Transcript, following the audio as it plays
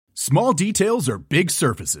Small details are big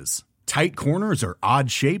surfaces. Tight corners are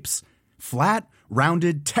odd shapes. Flat,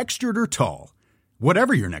 rounded, textured, or tall.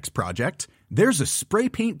 Whatever your next project, there's a spray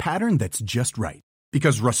paint pattern that's just right.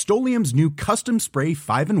 Because Rust-Oleum's new Custom Spray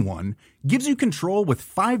 5-in-1 gives you control with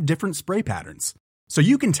 5 different spray patterns. So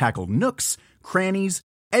you can tackle nooks, crannies,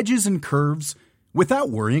 edges, and curves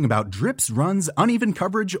without worrying about drips, runs, uneven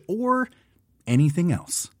coverage, or anything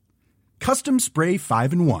else. Custom Spray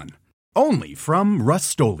 5-in-1. Only from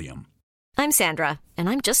Rust-Oleum. I'm Sandra, and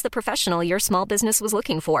I'm just the professional your small business was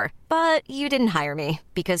looking for. But you didn't hire me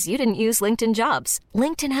because you didn't use LinkedIn Jobs.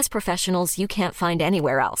 LinkedIn has professionals you can't find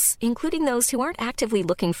anywhere else, including those who aren't actively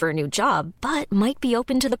looking for a new job, but might be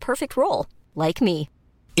open to the perfect role, like me.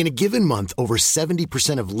 In a given month, over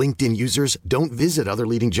 70% of LinkedIn users don't visit other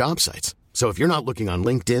leading job sites. So if you're not looking on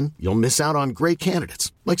LinkedIn, you'll miss out on great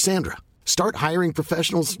candidates like Sandra. Start hiring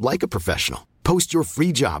professionals like a professional. Post your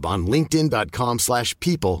free job on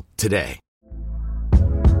linkedin.com/people today.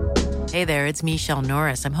 Hey there, it's Michelle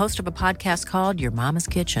Norris. I'm host of a podcast called Your Mama's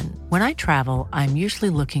Kitchen. When I travel, I'm usually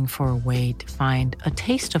looking for a way to find a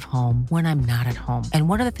taste of home when I'm not at home. And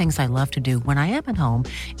one of the things I love to do when I am at home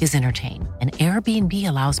is entertain. And Airbnb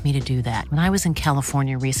allows me to do that. When I was in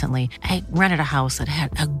California recently, I rented a house that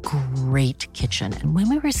had a great kitchen. And when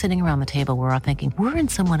we were sitting around the table, we were all thinking, we're in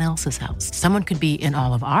someone else's house. Someone could be in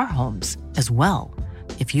all of our homes as well.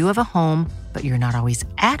 If you have a home, but you're not always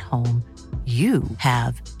at home, you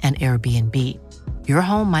have an Airbnb. Your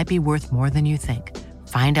home might be worth more than you think.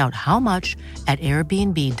 Find out how much at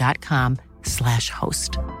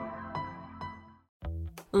airbnb.com/host.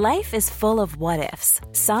 Life is full of what-ifs.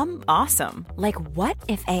 Some awesome, like what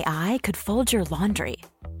if AI could fold your laundry?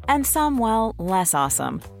 And some, well, less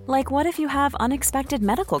awesome, like what if you have unexpected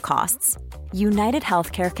medical costs? United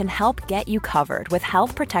Healthcare can help get you covered with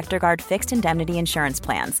Health Protector Guard fixed indemnity insurance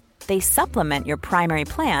plans. They supplement your primary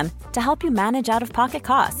plan to help you manage out-of-pocket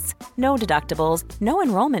costs. No deductibles, no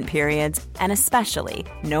enrollment periods, and especially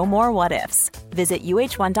no more what-ifs. Visit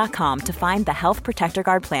uh1.com to find the Health Protector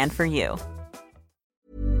Guard plan for you.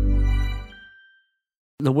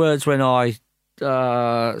 The words when I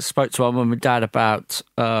spoke to my mum and dad about,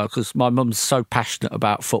 because my mum's so passionate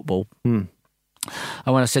about football. And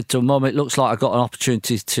when I said to her, Mum, it looks like I got an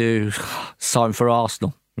opportunity to sign for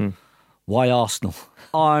Arsenal. Why Arsenal?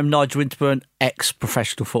 I'm Nigel Winterburn,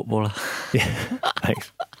 ex-professional footballer. Yeah,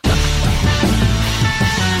 thanks.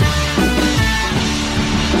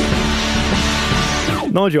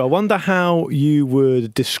 Nigel, I wonder how you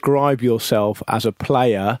would describe yourself as a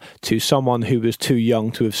player to someone who was too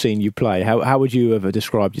young to have seen you play. How would you ever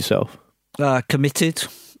describe yourself? Committed,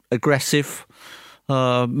 aggressive,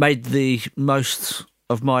 made the most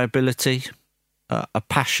of my ability, a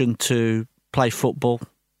passion to play football,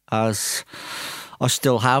 as I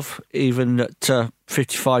still have, even at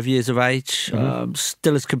 55 years of age.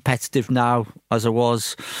 Still as competitive now as I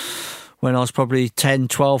was when I was probably 10,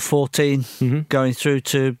 12, 14, going through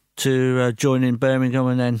to joining Birmingham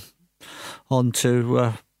and then on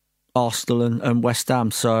to Arsenal and West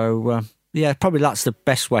Ham. So, yeah, probably that's the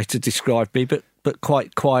best way to describe me, but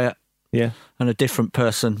quite quiet. Yeah, and a different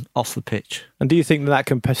person off the pitch. And do you think that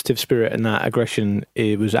competitive spirit and that aggression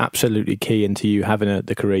was absolutely key into you having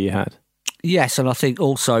the career you had? Yes, and I think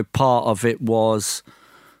also part of it was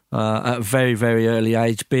at a very, very early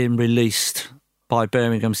age being released by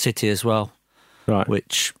Birmingham City as well, right?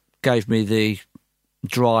 Which gave me the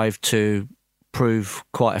drive to prove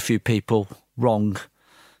quite a few people wrong.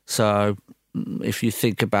 So if you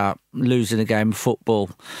think about losing a game of football,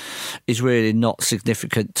 is really not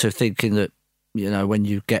significant to thinking that, you know, when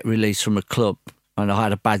you get released from a club and I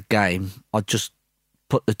had a bad game, I just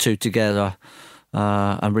put the two together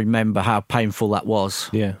and remember how painful that was.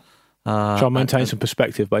 Yeah. Try and maintain some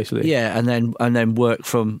perspective, basically. Yeah, and then work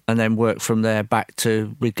from there back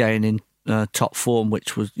to regaining top form,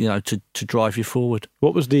 which was, you know, to drive you forward.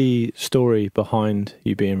 What was the story behind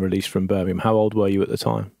you being released from Birmingham? How old were you at the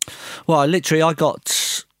time? Well, I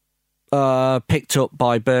got picked up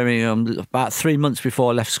by Birmingham about 3 months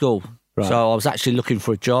before I left school. Right. So I was actually looking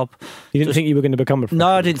for a job. You didn't think you were going to become a professional?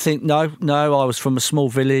 No, I didn't think. No. I was from a small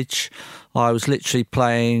village. I was literally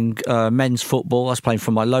playing men's football. I was playing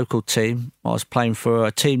for my local team. I was playing for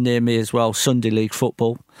a team near me as well, Sunday League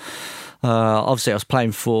football. Obviously, I was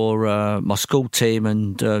playing for my school team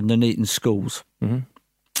and Nuneaton Schools.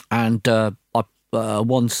 And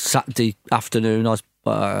one Saturday afternoon, I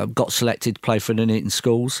got selected to play for Nuneaton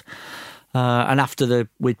Schools. And after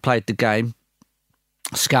we'd played the game,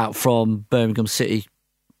 a scout from Birmingham City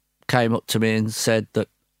came up to me and said that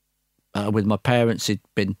with my parents, he'd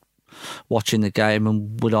been watching the game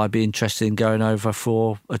and would I be interested in going over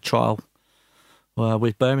for a trial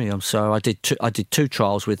with Birmingham. So I did two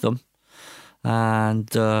trials with them, and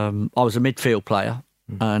I was a midfield player.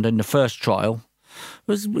 And in the first trial, it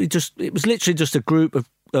was literally just a group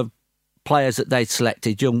of players that they'd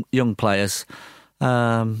selected, young players. They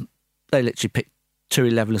literally picked 2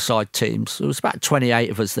 11-a-side teams. There was about 28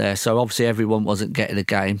 of us there, so obviously everyone wasn't getting a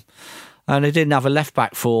game. And they didn't have a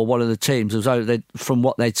left-back for one of the teams. It was only, from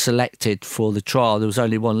what they'd selected for the trial, there was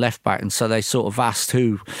only one left-back. And so they sort of asked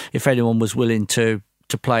if anyone was willing to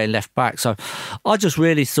play left-back. So I just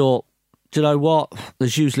really thought, do you know what?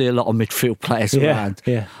 There's usually a lot of midfield players around.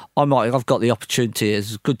 Yeah. I've got the opportunity.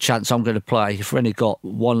 There's a good chance I'm going to play. If I've only got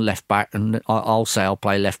one left back, and I'll say I'll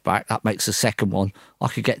play left back, that makes the second one. I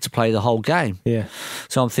could get to play the whole game. Yeah.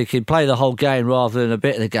 So I'm thinking, play the whole game rather than a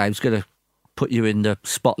bit of the game. It's going to put you in the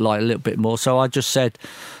spotlight a little bit more. So I just said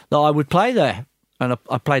that I would play there. And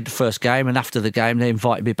I played the first game, and after the game, they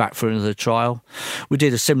invited me back for another trial. We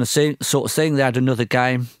did a similar sort of thing. They had another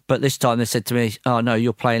game, but this time they said to me, "Oh no,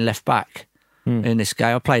 you're playing left back in this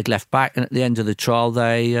game." I played left back, and at the end of the trial,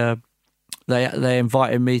 they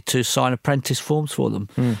invited me to sign apprentice forms for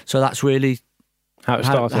them. So that's really how it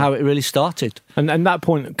started. How it really started. And that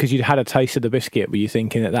point, because you'd had a taste of the biscuit, were you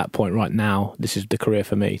thinking at that point, right now, this is the career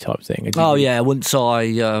for me type thing? Oh yeah, once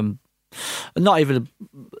I. Not even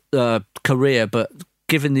a career, but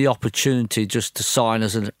given the opportunity just to sign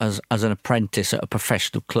as an apprentice at a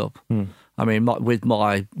professional club. I mean, all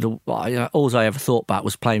I ever thought about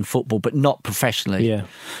was playing football, but not professionally. Yeah.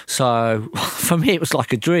 So for me, it was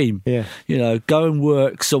like a dream. Yeah. You know, go and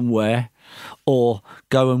work somewhere, or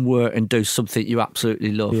go and work and do something you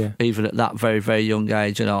absolutely love. Yeah. Even at that very, very young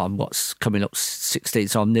age. You know, I'm coming up 16,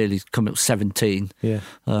 so I'm nearly coming up 17. Yeah.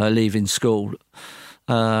 Leaving school.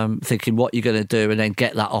 Thinking what you're going to do, and then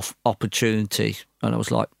get that opportunity. And I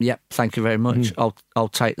was like, yep, thank you very much. I'll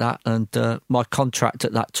take that. And my contract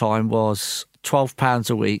at that time was £12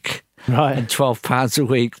 a week. Right. And £12 a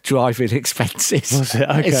week driving expenses. Was it?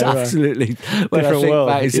 Okay, it's absolutely, when I think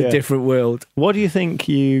about it, it's a different world. What do you think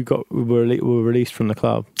you were released from the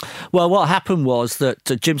club? Well, what happened was that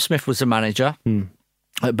Jim Smith was the manager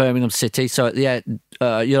at Birmingham City. So at the end,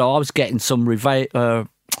 I was getting some rave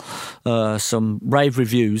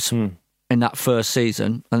reviews in that first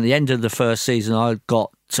season. And at the end of the first season, I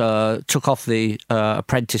took off the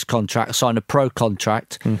apprentice contract, signed a pro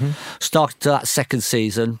contract. Started that second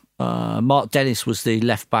season. Mark Dennis was the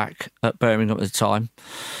left back at Birmingham at the time,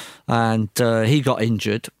 and he got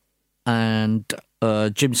injured. And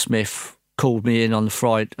Jim Smith called me in on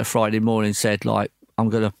a Friday morning, said, like, I'm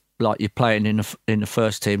going to, like, you're playing in the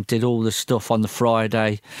first team. Did all the stuff on the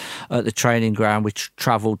Friday at the training ground, which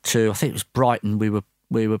travelled to, I think it was Brighton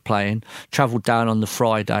we were playing, travelled down on the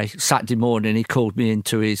Friday. Saturday morning he called me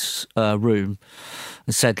into his room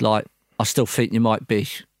and said, like, I still think you might be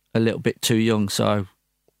a little bit too young, so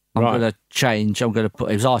I'm going to change. I'm going to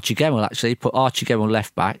put, it was Archie Gemmell actually, he put Archie Gemmell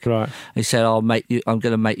left back. Right. He said, I'm going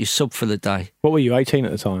to make you sub for the day. What were you, 18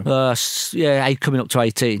 at the time? Coming up to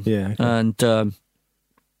 18. Yeah. Okay. And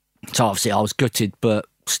so obviously I was gutted, but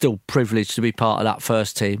still privileged to be part of that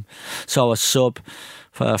first team. So I was sub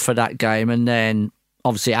for that game. And then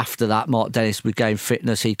obviously after that, Mark Dennis regained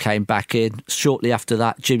fitness. He came back in. Shortly after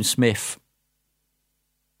that, Jim Smith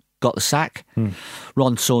got the sack.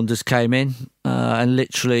 Ron Saunders came in, and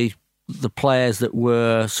literally the players that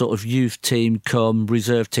were sort of youth team come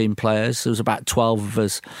reserve team players, there was about 12 of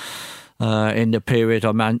us in the period. I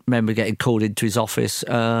remember getting called into his office,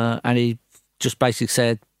 and he just basically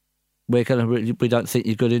said, we don't think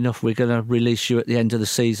you're good enough. We're going to release you at the end of the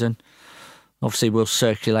season. Obviously, we'll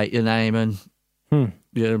circulate your name and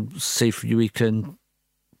see if we can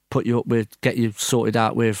put you up with, get you sorted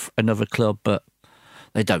out with another club. But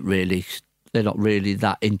they're not really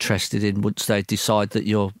that interested in once they decide that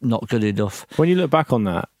you're not good enough. When you look back on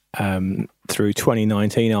that through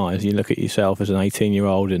 2019 eyes, you look at yourself as an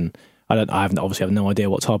 18-year-old, and I obviously have no idea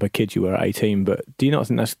what type of kid you were at 18, but do you not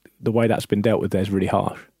think that's the way that's been dealt with there is really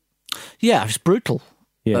harsh? Yeah, it's brutal.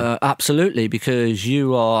 Yeah. Absolutely, because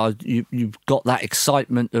you've got that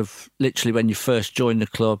excitement of literally when you first join the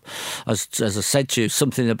club. As I said to you,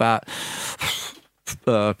 something about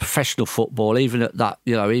professional football, even at that,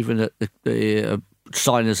 even at the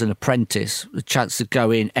sign as an apprentice, the chance to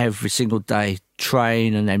go in every single day,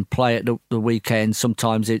 train, and then play at the weekend,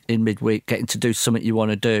 sometimes in midweek, getting to do something you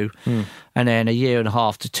want to do. And then a year and a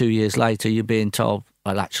half to 2 years later, you're being told,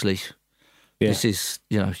 well, actually, this is,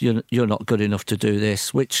 you're not good enough to do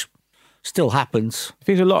this, which still happens.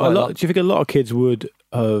 Do you think a lot of kids would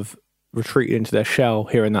have retreated into their shell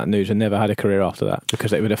hearing that news and never had a career after that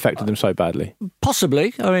because it would have affected them so badly?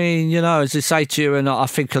 Possibly. I mean, as I say to you, and I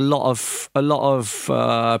think a lot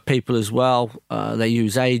of people as well, they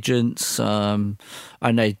use agents and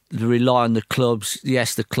they rely on the clubs.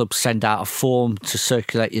 Yes, the clubs send out a form to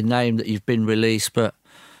circulate your name that you've been released, but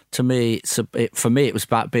to me, for me, it was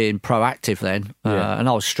about being proactive then. And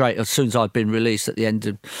I was straight, as soon as I'd been released at the end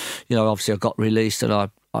of, obviously I got released and I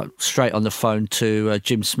straight on the phone to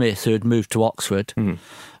Jim Smith, who had moved to Oxford. And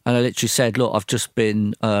I literally said, look, I've just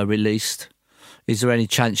been released. Is there any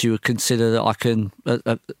chance you would consider that I can,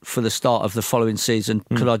 for the start of the following season,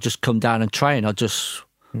 could I just come down and train? I just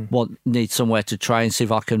need somewhere to train, see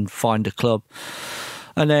if I can find a club.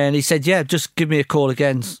 And then he said, yeah, just give me a call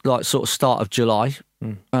again, like sort of start of July.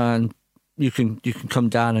 And you can come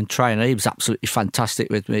down and train. And he was absolutely fantastic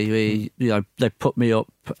with me. They put me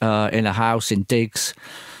up in a house in Diggs.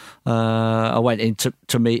 I went in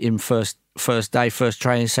to meet him first day, first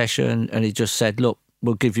training session, and he just said, "Look,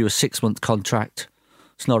 we'll give you a 6-month contract.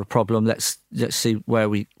 It's not a problem. Let's see where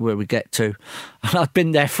we get to." And I'd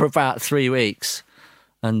been there for about 3 weeks,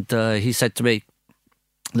 and he said to me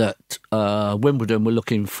that Wimbledon were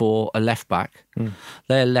looking for a left back.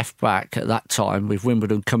 Their left back at that time, with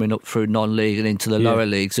Wimbledon coming up through non-league and into the lower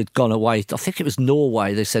leagues, had gone away. I think it was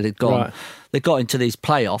Norway. They said had gone. Right. They got into these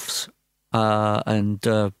playoffs, and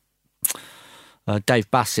Dave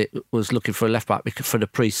Bassett was looking for a left back for the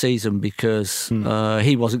pre-season because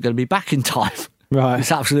he wasn't going to be back in time. Right,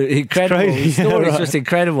 it's absolutely incredible. The story's just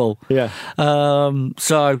incredible. Yeah.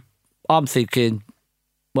 So I'm thinking,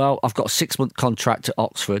 well, I've got a 6-month contract at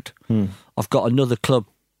Oxford. I've got another club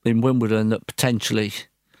in Wimbledon that potentially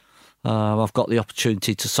I've got the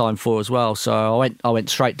opportunity to sign for as well. So I went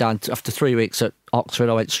straight down after 3 weeks at Oxford.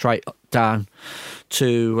 I went straight down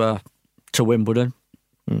to Wimbledon,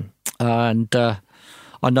 and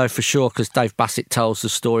I know for sure because Dave Bassett tells the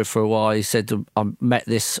story for a while. He said, I met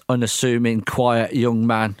this unassuming, quiet young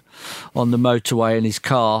man on the motorway in his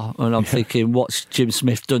car, and I'm thinking, what's Jim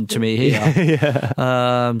Smith done to me here?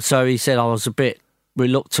 So he said I was a bit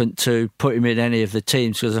reluctant to put him in any of the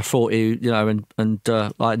teams because I thought he,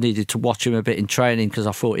 I needed to watch him a bit in training because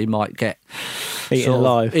I thought he might get eaten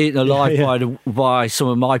alive by some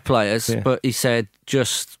of my players. Yeah. But he said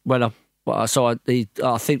just when I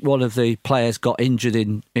think one of the players got injured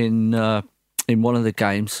in one of the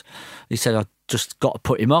games. He said, I just got to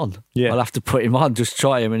put him on. I'll have to put him on, just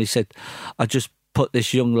try him. And he said, I just put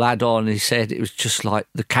this young lad on. And he said it was just like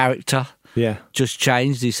the character just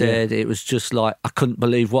changed. He said it was just like, I couldn't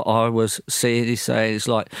believe what I was seeing. He said it's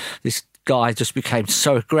like this guy just became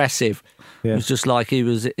so aggressive. It was just like he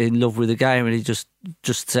was in love with the game, and he just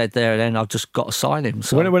said there and then, I've just got to sign him.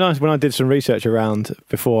 So when I did some research around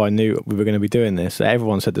before I knew we were going to be doing this,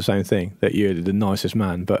 everyone said the same thing, that you're the nicest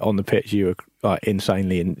man, but on the pitch you were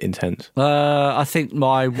insanely intense. I think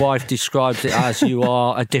my wife describes it as you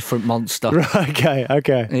are a different monster. Right,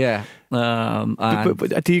 okay. Yeah.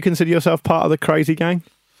 But do you consider yourself part of the crazy gang?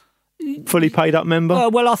 Fully paid up member?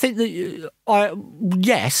 Well, I think that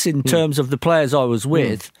yes, in terms of the players I was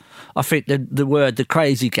with. I think the word "the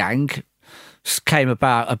crazy gang" came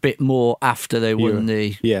about a bit more after they won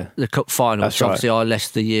the cup final. That's obviously right. I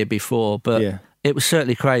left the year before, but it was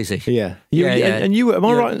certainly crazy. Yeah. And you were, am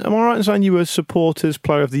I right in saying you were supporters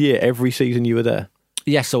player of the year every season you were there?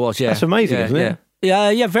 Yes, I was. Yeah, that's amazing, isn't it?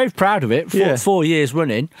 Yeah, very proud of it. 4 years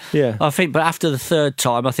running. Yeah. I think, but after the third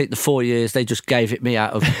time, I think the 4 years, they just gave it me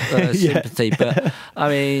out of sympathy. But, I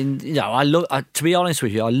mean, to be honest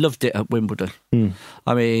with you, I loved it at Wimbledon.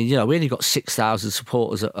 I mean, we only got 6,000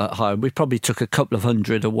 supporters at home. We probably took a couple of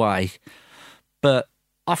hundred away. But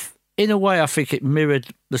in a way, I think it mirrored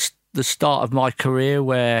the start of my career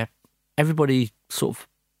where everybody sort of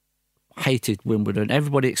hated Wimbledon.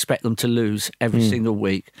 Everybody expect them to lose every single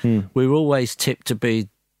week. We were always tipped to be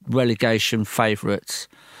relegation favourites.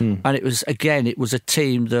 And it was a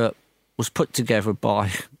team that was put together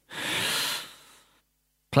by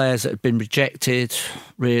players that had been rejected,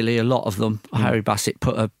 really, a lot of them. Harry Bassett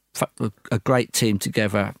put a great team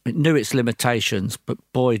together. It knew its limitations, but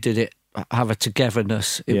boy, did it have a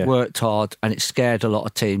togetherness. It worked hard, and it scared a lot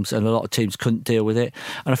of teams, and a lot of teams couldn't deal with it.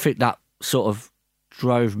 And I think that sort of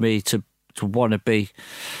drove me to want to be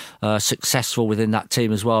successful within that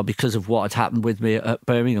team as well because of what had happened with me at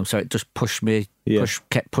Birmingham. So it just pushed me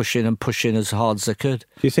kept pushing and pushing as hard as they could.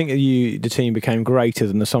 Do you think that the team became greater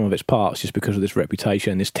than the sum of its parts just because of this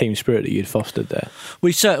reputation, this team spirit that you'd fostered there?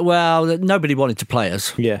 Nobody wanted to play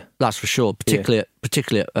us. Yeah, that's for sure. Particularly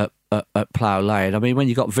at Plough Lane. I mean, when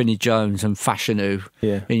you got Vinnie Jones and Fashanu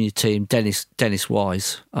in your team, Dennis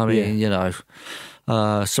Wise. I mean,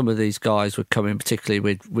 some of these guys were coming, particularly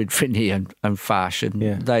with Vinnie and Fash,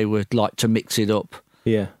 and they would like to mix it up.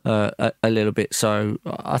 A little bit. So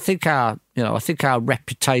I think our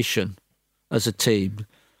reputation as a team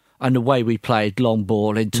and the way we played long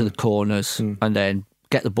ball into the corners and then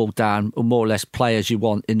get the ball down, or more or less play as you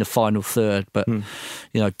want in the final third, but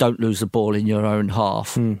don't lose the ball in your own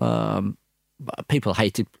half. People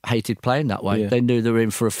hated playing that way. They knew they were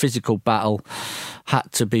in for a physical battle,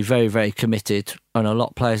 had to be very, very committed, and a lot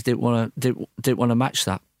of players didn't want to match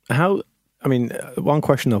that. One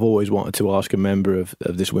question I've always wanted to ask a member of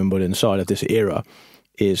this Wimbledon side of this era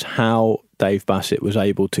is how Dave Bassett was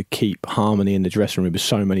able to keep harmony in the dressing room with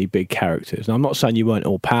so many big characters. Now, I'm not saying you weren't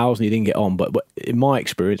all pals and you didn't get on, but in my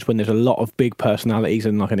experience, when there's a lot of big personalities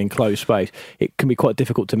in like an enclosed space, it can be quite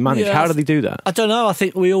difficult to manage. How did he do that? I don't know. I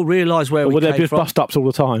think we all realised where we came from. Were there just bust-ups all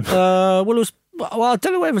the time? I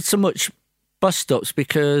don't know whether so much bust-ups,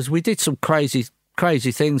 because we did some crazy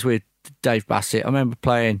things with Dave Bassett. I remember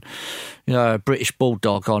playing, British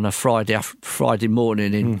Bulldog on a Friday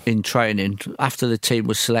morning in training after the team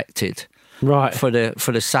was selected, right, for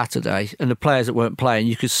the Saturday, and the players that weren't playing,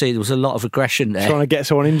 you could see there was a lot of aggression there. Trying to get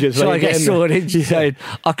someone injured. Saying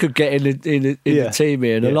I could get in the team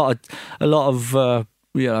here, and a lot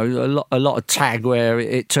of tag where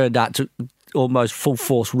it turned out to almost full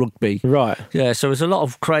force rugby. Right. Yeah. So there's a lot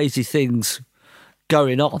of crazy things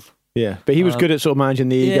going on. Yeah, but he was good at sort of managing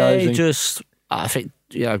the egos. I think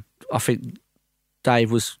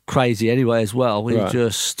Dave was crazy anyway as well. He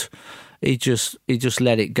just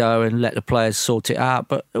let it go and let the players sort it out.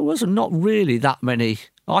 But it was not really that many.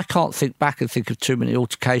 I can't think back and think of too many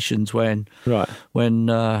altercations when I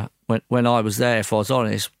was there, if I was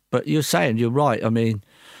honest. But you're right. I mean,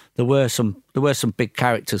 there were some big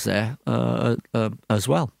characters there as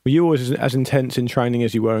well. Were you always as intense in training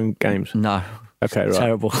as you were in games? No. Okay, right.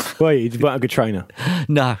 Terrible. Were you? You weren't a good trainer?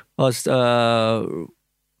 No, I was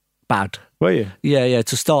bad. Were you? Yeah.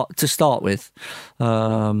 To start with.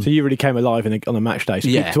 So you really came alive on a match day. So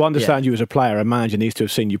to understand you as a player, a manager needs to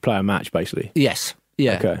have seen you play a match, basically. Yes.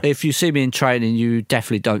 Yeah. Okay. If you see me in training, you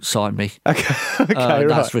definitely don't sign me. Okay. Right.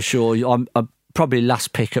 That's for sure. I'm probably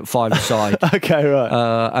last pick at 5-a-side. Okay,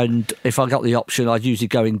 right. And if I got the option, I'd usually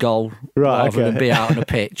go in goal rather than be out on a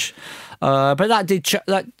pitch.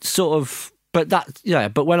 But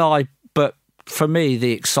for me,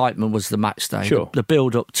 the excitement was the match day. Sure. The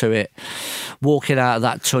build up to it, walking out of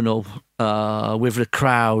that tunnel with the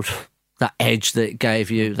crowd, that edge that it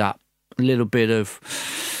gave you, that little bit of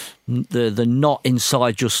the knot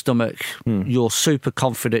inside your stomach. You're super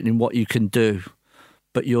confident in what you can do,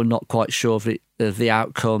 but you're not quite sure of the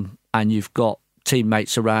outcome, and you've got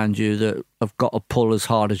teammates around you that have got to pull as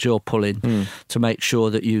hard as you're pulling to make sure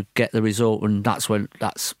that you get the result. And that's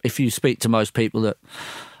if you speak to most people that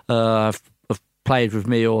have played with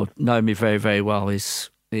me or know me very, very well, is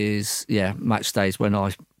match days when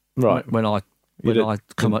I come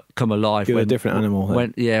alive. You're a different animal.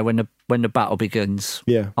 When the battle begins,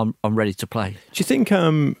 I'm ready to play. Do you think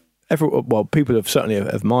people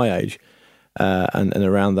of my age and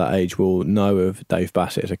around that age will know of Dave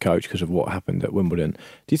Bassett as a coach because of what happened at Wimbledon?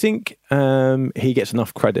 Do you think he gets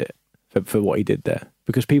enough credit for what he did there?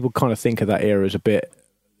 Because people kind of think of that era as a bit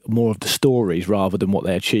more of the stories rather than what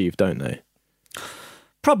they achieved, don't they?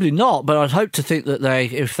 Probably not, but I'd hope to think that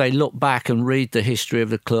if they look back and read the history of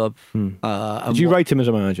the club. Did you rate him as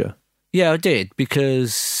a manager? Yeah, I did,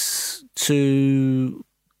 because to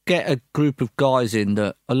get a group of guys in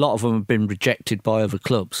that a lot of them have been rejected by other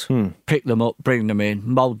clubs, pick them up, bring them in,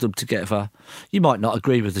 mould them together. You might not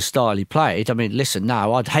agree with the style he played. I mean, listen,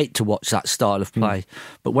 now I'd hate to watch that style of play,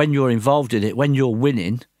 but when you're involved in it, when you're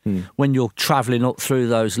winning, when you're travelling up through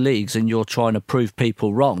those leagues and you're trying to prove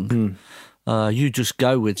people wrong, you just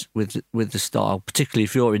go with the style, particularly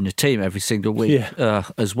if you're in the team every single week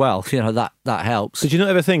as well. That helps. Did you not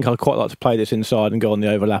ever think I'd quite like to play this inside and go on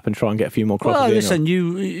the overlap and try and get a few more crosses in? Well, listen,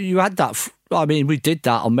 you had that. I mean, we did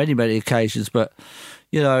that on many, many occasions, but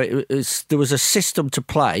there was a system to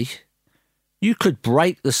play. You could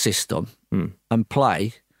break the system and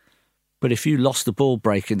play, but if you lost the ball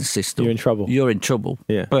breaking the system, you're in trouble.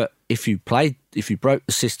 Yeah. But if you broke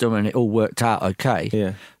the system and it all worked out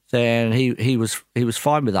okay, then he was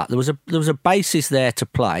fine with that. There was a basis there to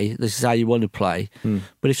play. This is how you want to play.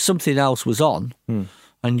 But if something else was on,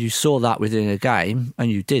 and you saw that within a game,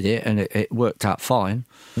 and you did it, and it worked out fine,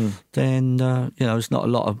 then there's not a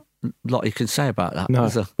lot you can say about that. No.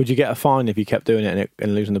 Would you get a fine if you kept doing it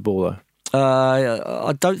and losing the ball though?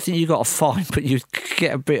 I don't think you got a fine, but you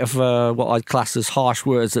get a bit of what I'd class as harsh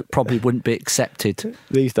words that probably wouldn't be accepted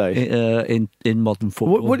these days in modern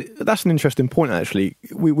football. That's an interesting point, actually.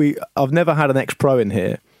 I've never had an ex-pro in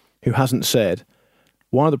here who hasn't said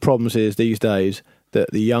one of the problems is these days that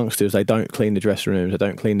the youngsters, they don't clean the dressing rooms, they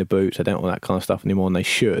don't clean the boots, they don't all that kind of stuff anymore, and they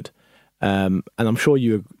should. And I'm sure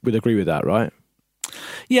you would agree with that, right?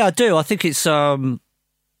 Yeah, I do. I think it's an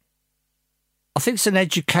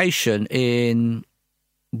education in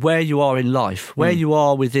where you are in life, where you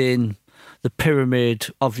are within the pyramid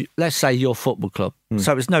of, let's say, your football club.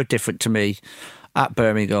 So it's no different to me at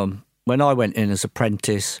Birmingham. When I went in as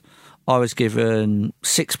apprentice, I was given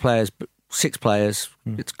six players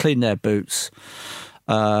to clean their boots.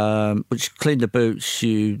 Which clean the boots,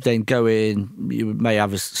 you then go in. You may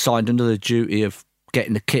have assigned another duty of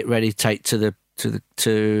getting the kit ready, take to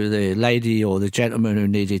the lady or the gentleman who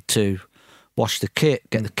needed to wash the kit,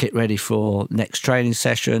 get the kit ready for next training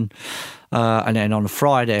session, and then on a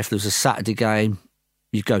Friday, if there was a Saturday game,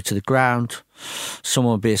 you go to the ground.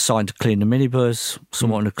 Someone would be assigned to clean the minibus,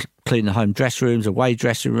 someone to clean the home dressing rooms, away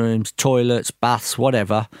dressing rooms, toilets, baths,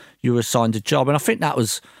 whatever. You were assigned a job, and I think that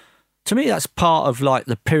was, to me, that's part of like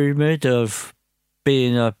the pyramid of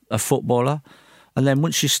being a footballer. And then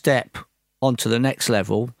once you step onto the next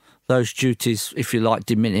level, those duties, if you like,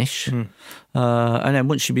 diminish. And then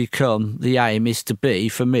once you become, the aim is to be,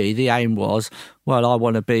 for me, the aim was, well, I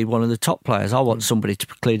want to be one of the top players. I want somebody to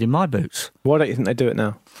be cleaning my boots. Why don't you think they do it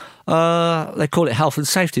now? They call it health and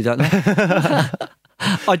safety, don't they?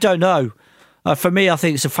 I don't know. For me, I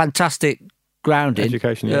think it's a fantastic grounding.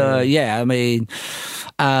 Education, I mean,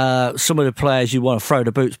 some of the players, you want to throw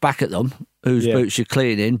the boots back at them, whose boots you're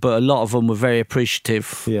cleaning, but a lot of them were very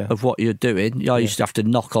appreciative of what you're doing. I used to have to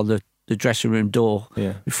knock on the dressing room door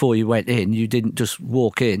before you went in. You didn't just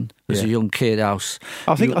walk in as a young kid. I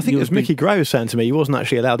think it was Mickey Gray was saying to me he wasn't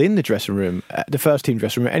actually allowed in the dressing room, the first team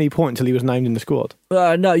dressing room, at any point until he was named in the squad.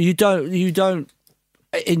 No, you don't.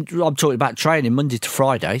 I'm talking about training Monday to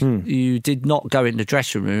Friday. You did not go in the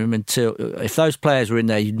dressing room until, if those players were in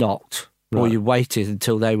there, you knocked, or you waited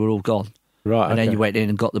until they were all gone. Right, and then you went in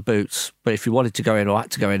and got the boots. But if you wanted to go in or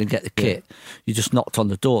had to go in and get the kit, you just knocked on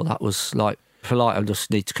the door. That was like polite. I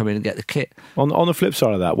just need to come in and get the kit. On the flip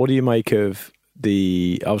side of that, what do you make of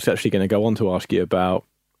I was actually going to go on to ask you about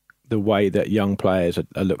the way that young players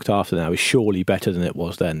are looked after now is surely better than it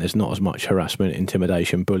was then. There's not as much harassment,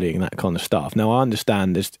 intimidation, bullying, that kind of stuff. Now, I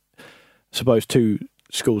understand there's, I suppose, two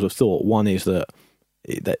schools of thought. One is that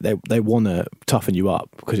they want to toughen you up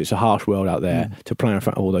because it's a harsh world out there. To play in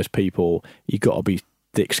front of all those people, you've got to be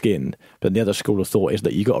thick-skinned. But the other school of thought is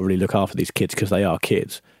that you've got to really look after these kids because they are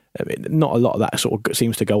kids. I mean, not a lot of that sort of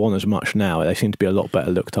seems to go on as much now. They seem to be a lot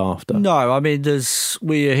better looked after. No, I mean,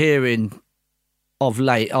 we are hearing of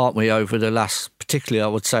late, aren't we, over the last, particularly I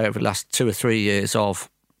would say over the last 2 or 3 years,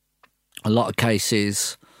 of a lot of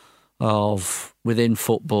cases of within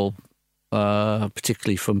football,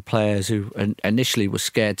 particularly from players who initially were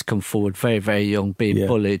scared to come forward very, very young, being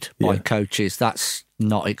bullied by coaches. That's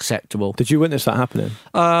not acceptable. Did you witness that happening?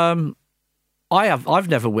 I've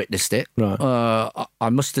never witnessed it. Right. I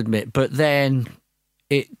must admit, but then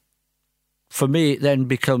for me, it then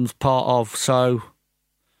becomes part of, so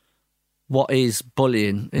what is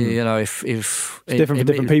bullying? You know, if it's different for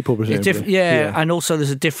different people, presumably. And also there's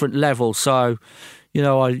a different level. So, you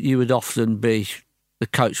know, the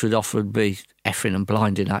coach would often be effing and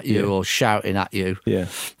blinding at you or shouting at you. Yeah.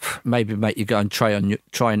 Maybe make you go and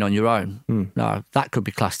trying on your own. No, that could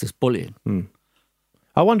be classed as bullying.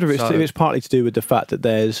 I wonder if it's partly to do with the fact that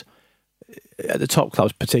there's, at the top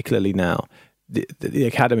clubs particularly now, the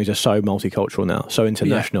academies are so multicultural now, so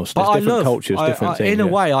international. So there's different cultures, different things. In a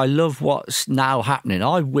way, I love what's now happening.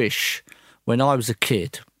 I wish when I was a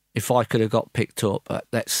kid, if I could have got picked up at,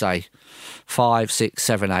 let's say, 5, 6,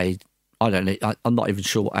 7, 8, I'm not even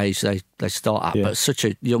sure what age they start at, but such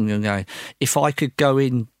a young age. If I could go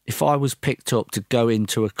in, if I was picked up to go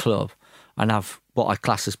into a club and have what I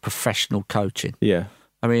class as professional coaching. Yeah.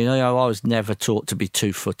 I mean, I was never taught to be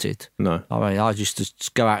two-footed. No. I mean, I used to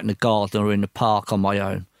just go out in the garden or in the park on my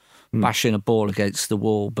own, bashing a ball against the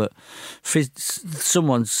wall. But if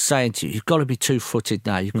someone's saying to you, you've got to be two-footed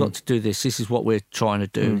now, you've got to do this, this is what we're trying to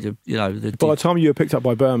do. By the time you were picked up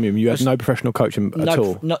by Birmingham, you had no professional coaching at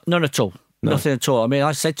all? None at all. No. Nothing at all. I mean,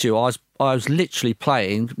 I said to you, I was literally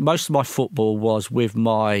playing, most of my football was with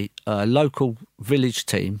my local village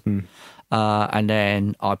team. And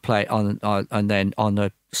then I play on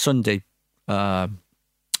a Sunday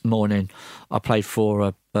morning. I played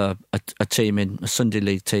for a team a Sunday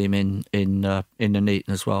league team in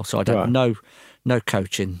Nuneaton as well. So I don't no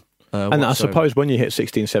coaching. And I suppose when you hit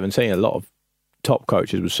 16, 17, a lot of top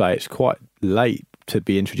coaches would say it's quite late to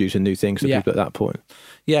be introducing new things to people at that point.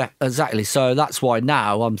 Yeah, exactly. So that's why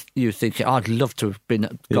now you're thinking I'd love to have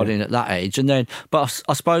got in at that age, and then. But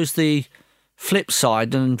I suppose the flip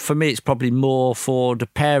side, and for me, it's probably more for the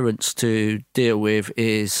parents to deal with.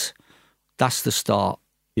 Is that's the start.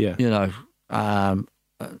 Yeah, and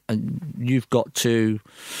you've got to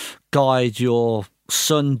guide your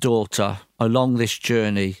son, daughter along this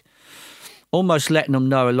journey, almost letting them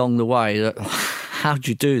know along the way that how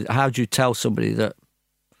do you tell somebody that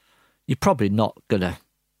you're probably not going to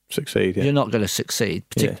succeed. Yeah. You're not going to succeed,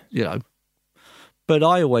 But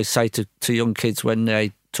I always say to young kids when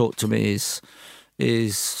they talk to me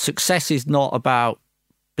is success is not about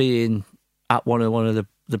being at one of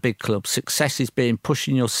the big clubs. Success is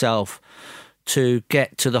pushing yourself to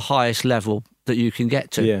get to the highest level that you can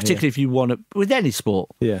get to, particularly if you want to, with any sport.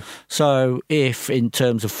 Yeah. So if in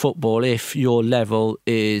terms of football, if your level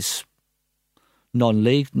is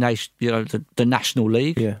non-league, the national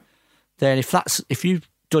league, then if you've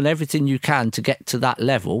done everything you can to get to that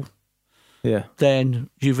level, then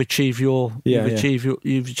you've achieved your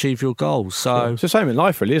goals. So it's the same in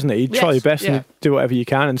life, really, isn't it? You try your best and do whatever you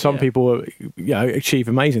can, and some people achieve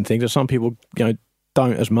amazing things, and some people don't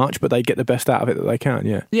as much, but they get the best out of it that they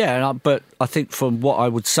can. But I think from what I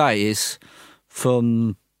would say is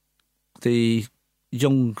from the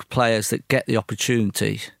young players that get the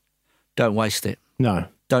opportunity, don't waste it. No,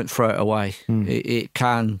 don't throw it away. It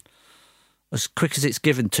can, as quick as it's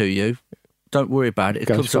given to you, don't worry about it. It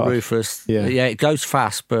comes to Rufus. It goes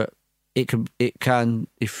fast, but it can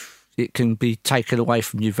be taken away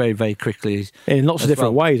from you very, very quickly. In lots of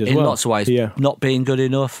different ways as well. In lots of ways. Yeah. Not being good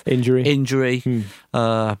enough. Injury.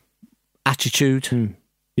 Attitude.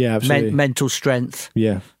 Yeah, absolutely. Mental strength.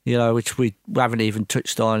 Yeah. Which we haven't even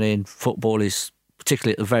touched on in football, is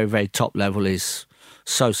particularly at the very, very top level, is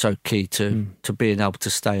so key to being able to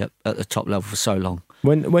stay at the top level for so long.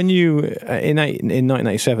 When you in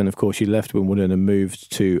 1987, of course, you left Wimbledon and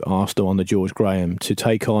moved to Arsenal on the George Graham to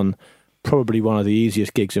take on probably one of the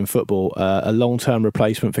easiest gigs in football, a long-term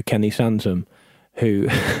replacement for Kenny Sansom, who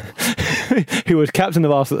was captain of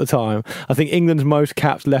Arsenal at the time. I think England's most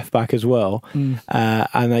capped left back as well.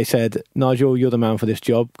 And they said, Nigel, you're the man for this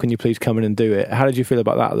job. Can you please come in and do it? How did you feel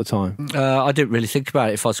about that at the time? I didn't really think about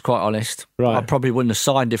it, if I was quite honest. Right. I probably wouldn't have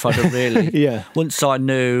signed if I'd have really. Once I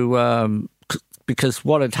knew. Because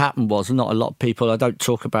what had happened was, not a lot of people, I don't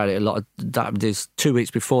talk about it a lot, there's 2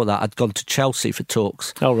 weeks before that, I'd gone to Chelsea for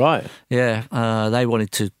talks. Oh, right. Yeah, they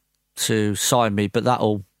wanted to sign me, but that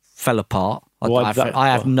all fell apart. I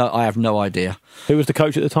have no idea. Who was the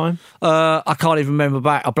coach at the time? I can't even remember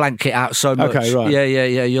back. I blank it out so much. Okay, right.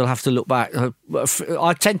 Yeah. You'll have to look back.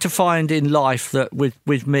 I tend to find in life that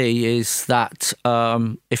with me is that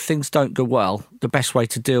if things don't go well, the best way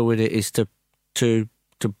to deal with it is to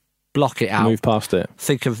block it out, move past it.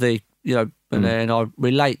 Think of and then I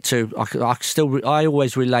relate to. I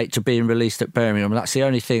always relate to being released at Birmingham. That's the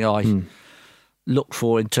only thing I look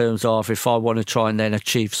for in terms of if I want to try and then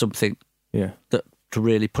achieve something. That to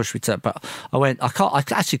really push me to that. But I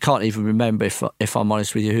actually can't even remember if I'm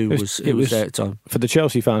honest with you who was there at the time. For the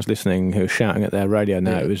Chelsea fans listening who are shouting at their radio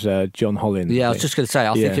now, it was John Hollins. Yeah, I was just going to say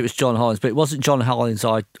I think it was John Hollins, but it wasn't John Hollins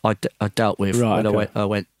I dealt with when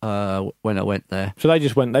I went there. So they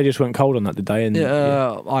just went cold on that, did they? And,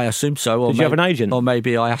 I assume so. Did you have an agent? Or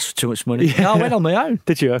maybe I asked for too much money. No, I went on my own.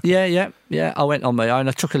 Did you? Yeah. I went on my own.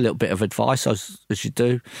 I took a little bit of advice as you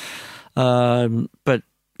do, but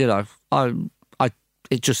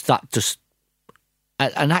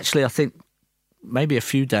and actually I think maybe a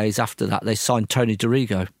few days after that they signed Tony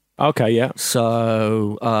Dorigo. Okay, yeah.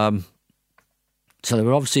 So they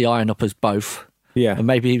were obviously eyeing up us both. Yeah. And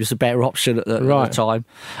maybe he was a better option at the time.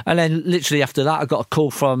 And then literally after that I got a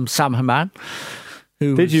call from Sam Haman.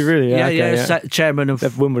 Did you really? Yeah. Chairman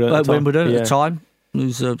of Wimbledon at the time.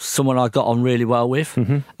 Who's someone I got on really well with.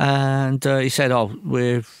 And he said,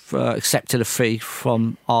 we've accepted a fee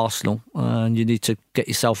from Arsenal and you need to get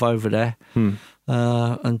yourself over there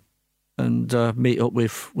and meet up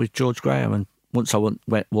with George Graham. And once I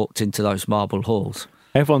walked into those marble halls,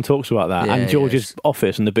 everyone talks about that. And George's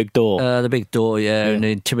office and the big door. The big door, and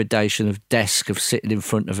the intimidation of desk of sitting in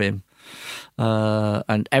front of him.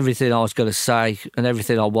 And everything I was going to say and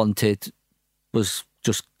everything I wanted was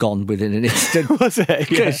just gone within an instant. Was it?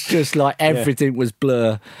 Yeah. It's just like everything was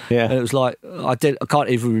blur. Yeah. And it was like I can't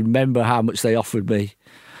even remember how much they offered me.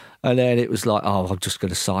 And then it was like, I'm just going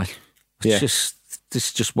to sign. It's just this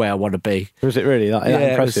is just where I want to be. Was it really that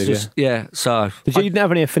impressive? So did you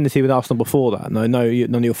have any affinity with Arsenal before that? No,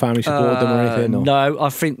 none of your family supported them or anything? Or? No, I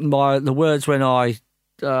think the words when I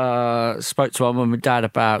spoke to my mum and dad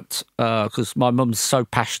about, because my mum's so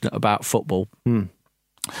passionate about football. And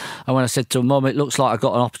when I said to her, Mum, it looks like I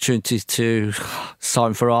got an opportunity to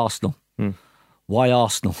sign for Arsenal. Why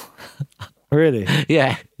Arsenal? Really?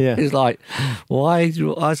 Yeah. It's like, why?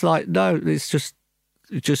 I was like, no,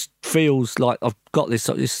 it just feels like I've got this.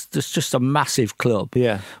 It's just a massive club.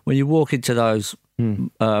 Yeah. When you walk into those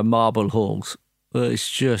marble halls, it's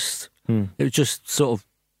just, it was just sort of.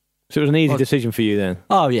 So it was an easy decision for you then?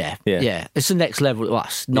 Oh, yeah. It's the next level. Well,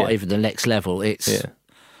 it's not even the next level. It's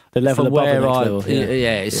the level above the next level.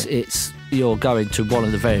 It's you're going to one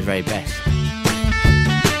of the very, very best.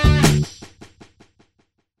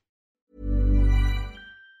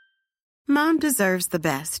 Mom deserves the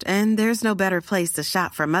best, and there's no better place to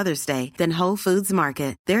shop for Mother's Day than Whole Foods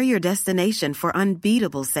Market. They're your destination for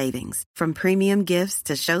unbeatable savings, from premium gifts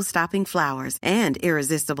to show-stopping flowers and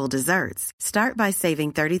irresistible desserts. Start by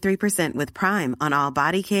saving 33% with Prime on all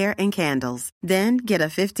body care and candles. Then get a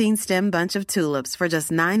 15-stem bunch of tulips for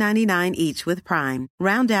just $9.99 each with Prime.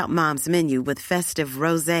 Round out Mom's menu with festive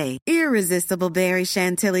rosé, irresistible berry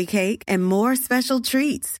chantilly cake, and more special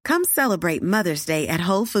treats. Come celebrate Mother's Day at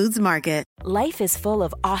Whole Foods Market. Life is full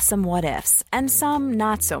of awesome what-ifs, and some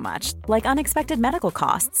not so much, like unexpected medical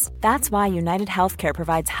costs. That's why United Healthcare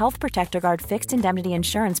provides Health Protector Guard fixed indemnity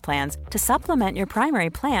insurance plans to supplement your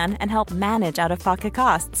primary plan and help manage out-of-pocket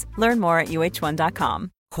costs. Learn more at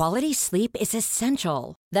uh1.com. Quality sleep is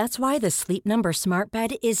essential. That's why the Sleep Number Smart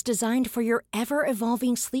Bed is designed for your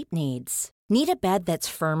ever-evolving sleep needs. Need a bed that's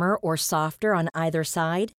firmer or softer on either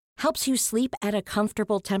side? Helps you sleep at a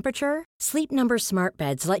comfortable temperature? Sleep Number Smart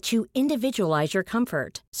Beds let you individualize your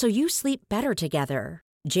comfort, so you sleep better together.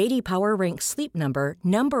 J.D. Power ranks Sleep Number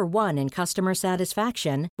number 1 in customer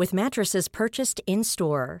satisfaction with mattresses purchased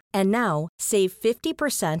in-store. And now, save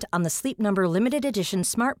 50% on the Sleep Number Limited Edition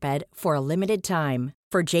Smart Bed for a limited time.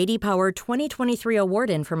 For J.D. Power 2023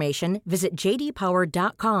 award information, visit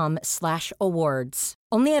jdpower.com/awards.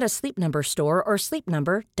 Only at a Sleep Number store or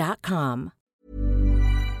sleepnumber.com.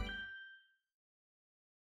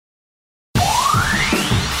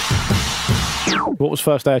 What was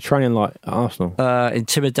first day of training like at Arsenal?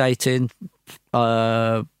 Intimidating,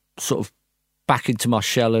 sort of back into my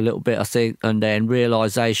shell a little bit, I think, and then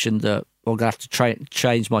realisation that I'm going to have to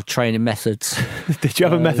change my training methods. Did you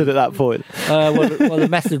have a method at that point? Well, the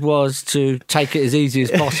method was to take it as easy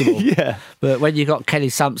as possible. Yeah. But when you got Kenny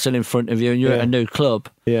Sampson in front of you and you're at a new club,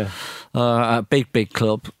 a big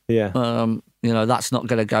club, that's not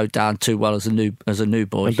going to go down too well as a new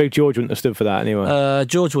boy. And Big George wouldn't have stood for that anyway.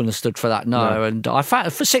 George wouldn't have stood for that, no. And I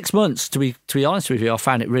found for 6 months, to be honest with you, I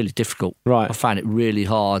found it really difficult. Right. I found it really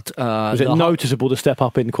hard. Was it noticeable to step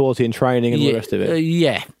up in quality and training and all the rest of it?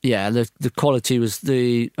 Yeah. The quality was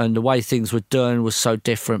and the way things were done was so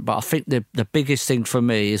different. But I think the biggest thing for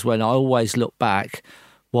me is when I always look back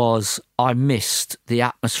was I missed the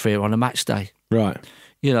atmosphere on a match day. Right.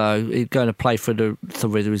 You know, going to play for the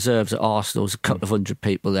reserves at Arsenal, there's a couple of hundred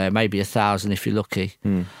people there, maybe 1,000 if you're lucky,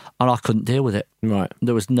 and I couldn't deal with it. Right,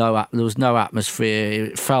 there was no atmosphere.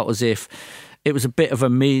 It felt as if it was a bit of a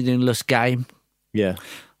meaningless game. Yeah.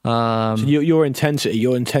 So your intense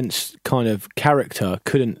kind of character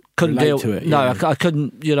couldn't relate to it. No, I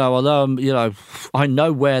couldn't. Although I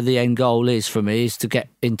know where the end goal is for me is to get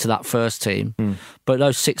into that first team. But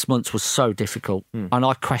those 6 months was so difficult, and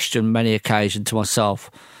I questioned many occasions to myself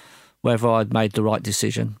whether I'd made the right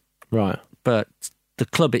decision. Right. But the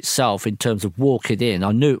club itself, in terms of walking in,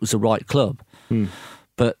 I knew it was the right club.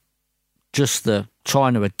 But just the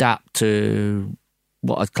trying to adapt to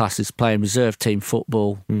what I'd class as playing reserve team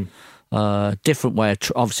football, different way of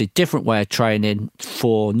training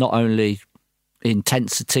for not only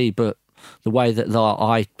intensity but the way that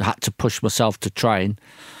I had to push myself to train.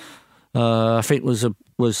 I think was a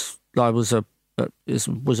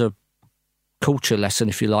culture lesson,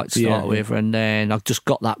 if you like, to start with, and then I just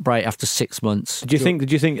got that break after 6 months.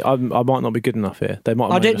 Did you think I might not be good enough here? They might.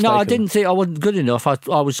 I didn't think I wasn't good enough.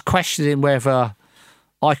 I was questioning whether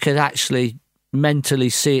I could actually mentally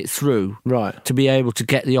see it through, right, to be able to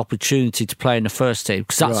get the opportunity to play in the first team,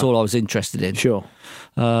 because that's all I was interested in. Sure.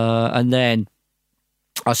 And then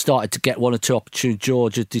I started to get one or two opportunities.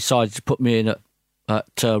 George had decided to put me in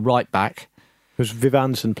at right back. Was Viv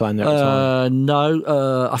Anderson playing there at the time?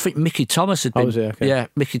 No, I think Mickey Thomas had been. Oh, was he? Okay. Yeah,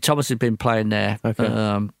 Mickey Thomas had been playing there.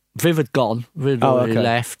 Okay. Viv had gone. Viv had already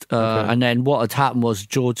left. Okay. And then what had happened was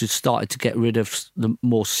George had started to get rid of the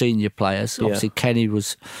more senior players. Yeah. Obviously, Kenny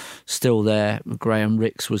was still there. Graham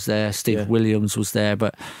Ricks was there. Steve Williams was there.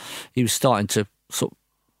 But he was starting to sort of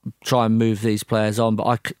try and move these players on.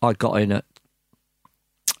 But I got in at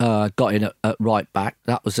right back.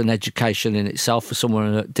 That was an education in itself for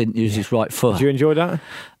someone that didn't use his right foot. Did you enjoy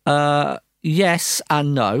that? Yes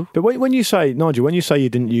and no. But when you say, Nigel, when you say you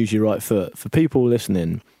didn't use your right foot, for people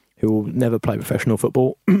listening who will never play professional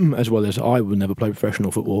football, as well as I will never play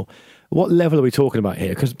professional football, what level are we talking about here?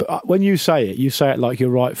 Because when you say it like your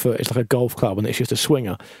right foot, it's like a golf club and it's just a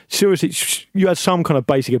swinger. Seriously, you had some kind of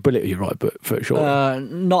basic ability with your right foot, sure?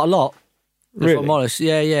 Not a lot, really? If I'm honest.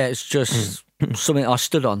 Yeah, it's just something I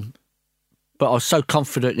stood on. But I was so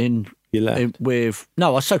confident in your left. I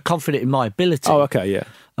was so confident in my ability. Oh, okay, yeah.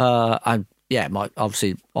 And yeah,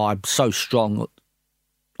 obviously I'm so strong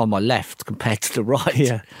on my left compared to the right.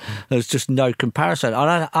 Yeah. There's just no comparison.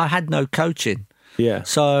 I had no coaching. Yeah.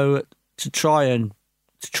 So to try and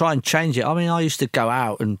change it. I mean, I used to go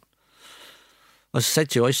out and, as I said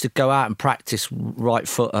to you, I used to go out and practice right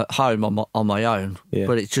foot at home on my own. Yeah.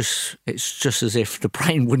 But it's just as if the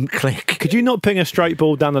brain wouldn't click. Could you not ping a straight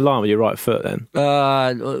ball down the line with your right foot then?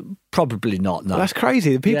 Probably not. No. Well, that's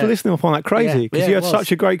crazy. The people listening will find that crazy because you had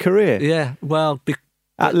such a great career. Yeah. Well,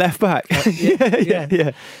 at left back.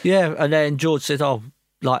 Yeah. And then George said, "Oh,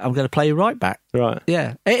 like I'm going to play you right back." Right.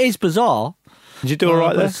 Yeah. It is bizarre. Did you do all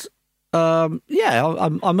right there?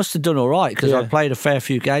 I must have done all right because Yeah. I played a fair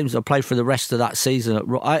few games. I played for the rest of that season.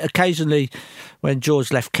 Occasionally, when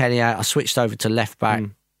George left Kenny out, I switched over to left back,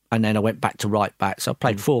 and then I went back to right back. So I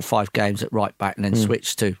played 4 or 5 games at right back, and then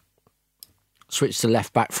switched to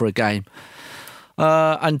left back for a game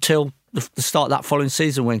until the start of that following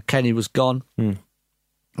season when Kenny was gone,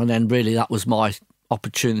 and then really that was my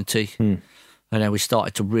opportunity. And then we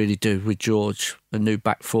started to really do, with George, a new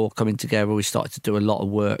back four coming together. We started to do a lot of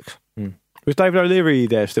work. Was David O'Leary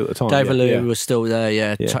there still at the time? David O'Leary was still there,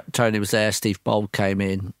 yeah. Tony was there. Steve Bold came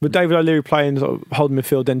in. Would David O'Leary playing sort of holding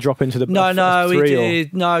midfield, then drop into the No, three, we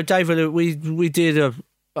did. No, David, we did a.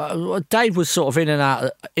 Dave was sort of in and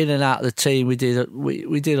out of the team. We did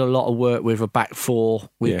a lot of work with a back four.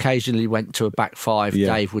 We occasionally went to a back five.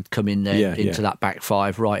 Yeah. Dave would come in there into that back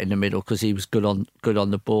five right in the middle because he was good on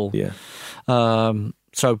the ball. Yeah.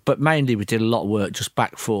 But mainly we did a lot of work just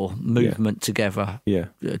back four, movement together,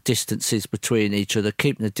 distances between each other,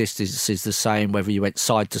 keeping the distances the same, whether you went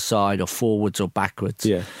side to side or forwards or backwards.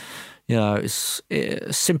 Yeah. You know, it's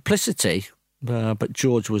simplicity. But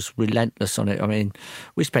George was relentless on it. I mean,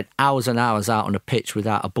 we spent hours and hours out on a pitch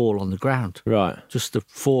without a ball on the ground. Right. Just the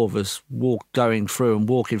 4 of us walking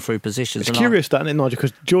through positions. It's curious, that, isn't it, Nigel?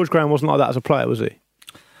 Because George Graham wasn't like that as a player, was he?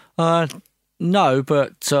 No,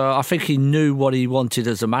 but I think he knew what he wanted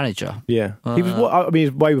as a manager. Yeah. He was. He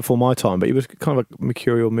was way before my time, but he was kind of a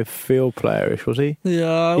mercurial midfield player-ish, was he?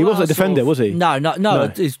 Yeah. He wasn't a defender, was he? No.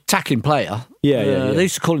 He's attacking player. Yeah. They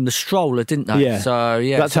used to call him the stroller, didn't they? Yeah. So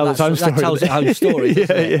that tells its own story.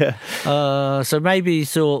 Yeah. So maybe he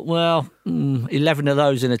thought, well, 11 of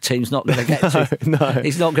those in a team's not going to get too.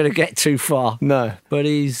 He's not going to get too far. No. But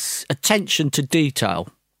his attention to detail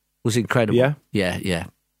was incredible. Yeah. Yeah.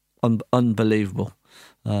 Unbelievable.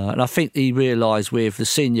 And I think he realised with the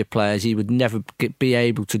senior players he would never be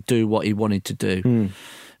able to do what he wanted to do.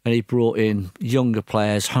 And he brought in younger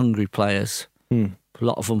players, hungry players, a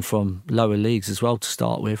lot of them from lower leagues as well to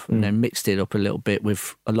start with, and then mixed it up a little bit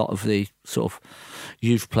with a lot of the sort of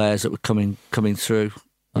youth players that were coming through.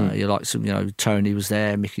 You like Tony was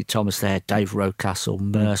there, Mickey Thomas there, Dave Rocastle,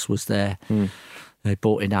 Merce was there. They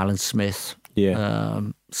brought in Alan Smith. Yeah.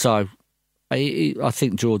 So I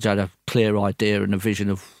think George had a clear idea and a vision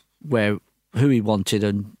of who he wanted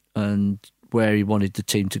and where he wanted the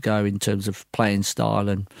team to go in terms of playing style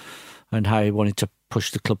and how he wanted to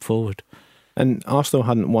push the club forward. And Arsenal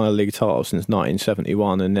hadn't won a league title since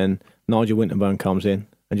 1971, and then Nigel Winterburn comes in,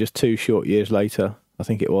 and just 2 short years later, I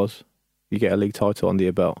think it was, you get a league title under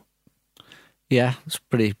your belt. Yeah, it's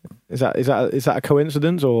pretty. Is that a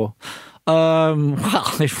coincidence or?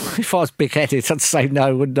 Well, if I was big-headed, I'd say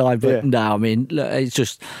no, wouldn't I? But no, I mean, look, it's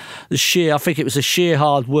just I think it was the sheer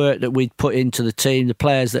hard work that we'd put into the team, the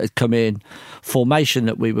players that had come in, formation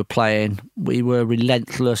that we were playing. We were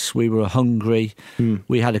relentless. We were hungry.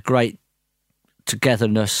 We had a great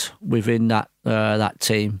togetherness within that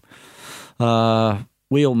team.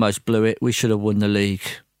 We almost blew it. We should have won the league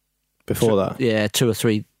before that. Yeah, two or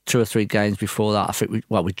three games before that. I think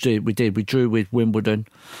we did. We drew with Wimbledon.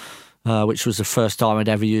 Which was the first time I'd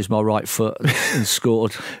ever used my right foot and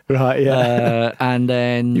scored. Right, yeah. And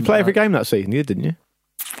then you played every game that season, didn't you?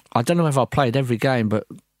 I don't know if I played every game, but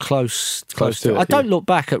close to it, I don't look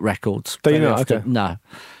back at records. Do you very not? often. Okay.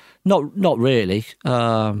 No, not really.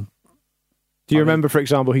 Do you remember, for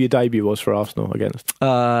example, who your debut was for Arsenal against?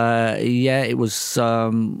 Yeah, it was.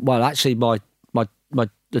 Well, actually,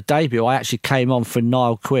 the debut, I actually came on for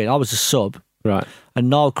Niall Quinn. I was a sub, Right. and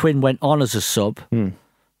Niall Quinn went on as a sub, and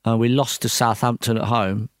we lost to Southampton at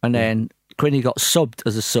home, and then Quinny got subbed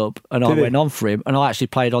as a sub, and I went on for him, and I actually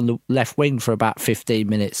played on the left wing for about 15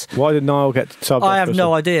 minutes. Why did Niall get subbed? I have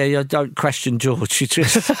no idea. You don't question George. You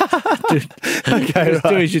just do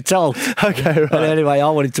as you're told. Okay, right. And anyway, I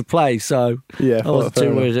wanted to play, so Yeah, I wasn't fair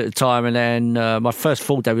too enough. worried at the time. And then my first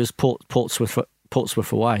full day was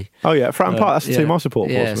Portsmouth away. Oh yeah, Fratton Park. That's the team I support.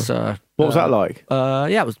 Yeah, Portsmouth. so What was that like?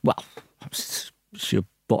 Yeah, it was what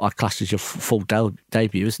I classed as your full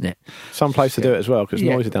debut, isn't it? Some place to do it as well, because it's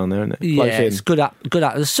noisy down there, isn't it? Yeah, Close in. it's good at.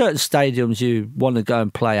 There's certain stadiums you want to go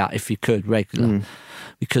and play at if you could regular,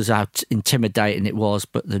 because how intimidating it was.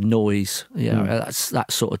 But the noise, that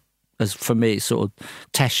sort of, as for me, it sort of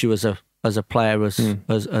tests you as a player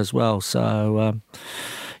as well. So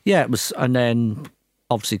yeah, it was, and then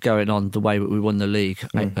obviously going on the way that we won the league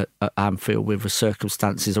at Anfield with the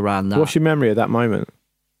circumstances around that. What's your memory of that moment?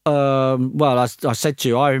 Well, I said to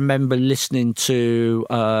you, I remember listening to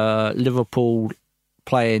Liverpool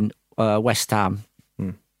playing West Ham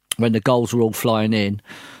when the goals were all flying in.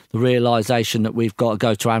 The realisation that we've got to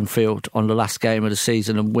go to Anfield on the last game of the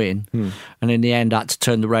season and win. And in the end, I had to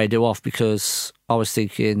turn the radio off because I was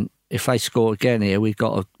thinking, if they score again here, we've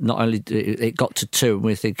got to, not only it got to 2, and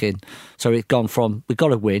we're thinking, so we've got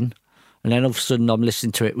to win. And then all of a sudden I'm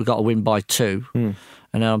listening to it, we've got to win by 2.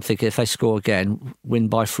 And then I'm thinking, if they score again, win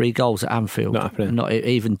by 3 goals at Anfield. Not happening. Not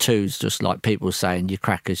even 2's just like people were saying, you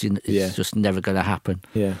crackers, it's just never going to happen.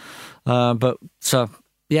 Yeah. But so,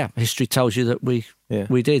 yeah, history tells you that we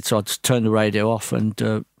did. So I just turned the radio off and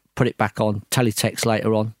put it back on, teletext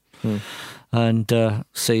later on, and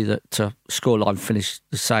see that scoreline finished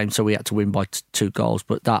the same. So we had to win by 2 goals.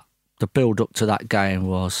 But the build up to that game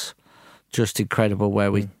was just incredible,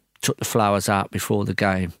 where we took the flowers out before the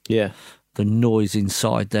game. Yeah. The noise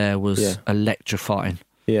inside there was electrifying.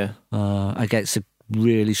 Yeah. Against a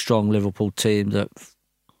really strong Liverpool team that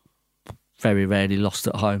very rarely lost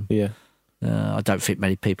at home. Yeah. I don't think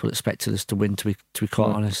many people expected us to win, to be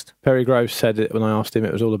quite honest. Perry Groves said it when I asked him.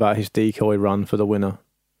 It was all about his decoy run for the winner.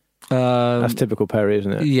 That's typical Perry,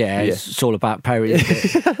 isn't it? Yeah, it's all about Perry,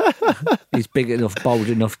 isn't it? He's big enough, bold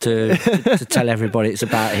enough to tell everybody it's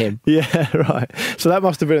about him. Yeah, right. So that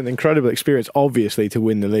must have been an incredible experience, obviously, to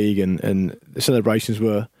win the league, and the celebrations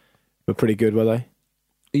were pretty good, were they?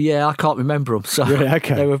 Yeah, I can't remember them. So really?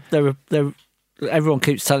 Okay. They were. Everyone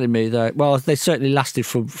keeps telling me that. Well, they certainly lasted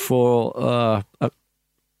for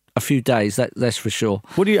a few days. That's for sure.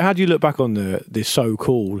 How do you look back on the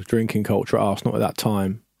so-called drinking culture at Arsenal at that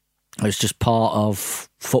time? It was just part of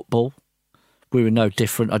football. We were no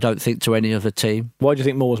different, I don't think, to any other team. Why do you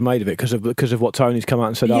think more was made of it? Because of what Tony's come out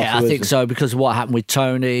and said afterwards? Yeah, I think so, because of what happened with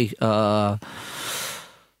Tony,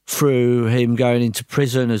 through him going into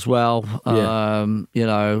prison as well.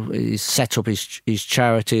 He's set up his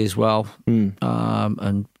charity as well.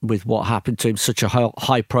 And with what happened to him, such a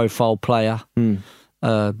high-profile player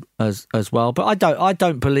as well. But I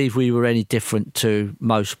don't believe we were any different to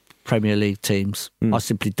most Premier League teams. I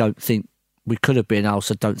simply don't think we could have been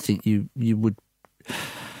else. I don't think you would.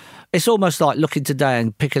 It's almost like looking today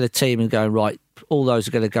and picking a team and going, right, all those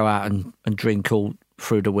are going to go out and drink all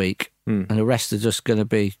through the week, and the rest are just going to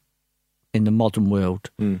be in the modern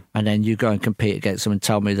world. And then you go and compete against them and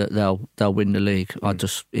tell me that they'll win the league.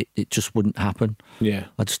 It just wouldn't happen. Yeah,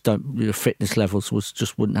 I just don't. The fitness levels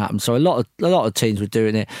just wouldn't happen. So a lot of teams were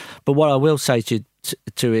doing it. But what I will say to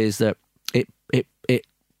you is that it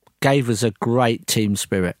gave us a great team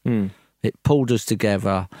spirit. It pulled us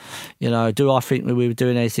together. Do I think that we were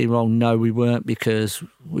doing anything wrong? No, we weren't, because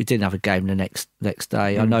we didn't have a game the next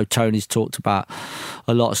day. I know Tony's talked about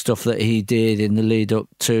a lot of stuff that he did in the lead up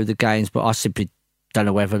to the games, but I simply don't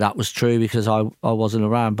know whether that was true because I wasn't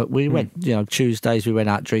around. But we went, Tuesdays we went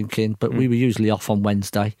out drinking, but we were usually off on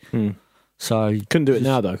Wednesday. So you couldn't do it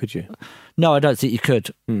now, though, could you? No, I don't think you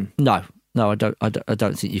could. No, I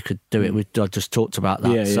don't think you could do it. I just talked about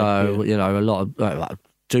that. A lot of.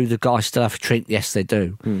 Do the guys still have a drink? Yes, they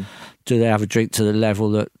do. Do they have a drink to the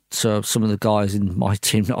level that some of the guys in my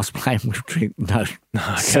team that I was playing with drink? No.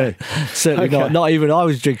 Okay. Certainly not. Not even I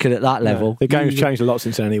was drinking at that level. The game's changed a lot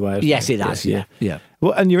since then anyway. Yes, it has. Yeah.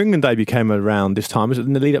 Well, and your England debut came around this time. Was it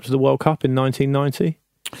in the lead up to the World Cup in 1990?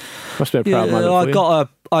 Must have been a proud moment for you.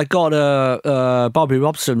 I got a Bobby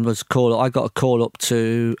Robson was called. I got a call up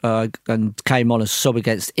to and came on as sub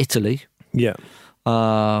against Italy. Yeah.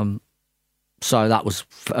 So that was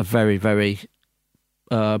a very, very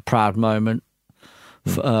proud moment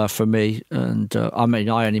for me. And I mean,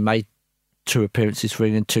 I only made 2 appearances for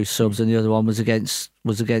England, 2 subs, and the other one was against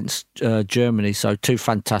Germany. So 2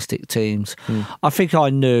 fantastic teams. I think I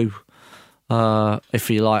knew, if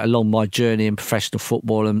you like, along my journey in professional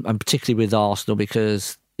football, and particularly with Arsenal,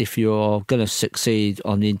 because if you're going to succeed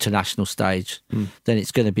on the international stage, then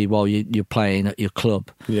it's going to be while you're playing at your club,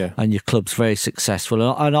 and your club's very successful.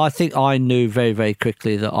 And I think I knew very, very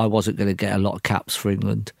quickly that I wasn't going to get a lot of caps for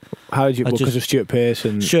England. How did you? Because of Stuart Pearce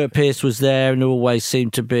and Stuart Pearce was there, and they always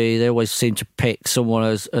seemed to pick someone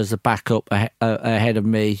as a backup ahead of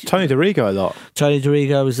me. Tony Dorigo a lot. Tony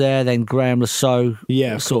Dorigo was there. Then Graham Lasso,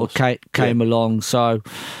 sort of came along. So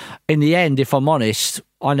in the end, if I'm honest,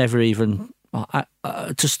 I never even.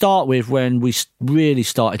 To start with, when we really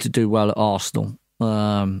started to do well at Arsenal,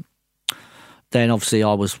 then obviously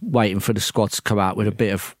I was waiting for the squad to come out with a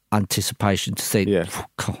bit of anticipation to think,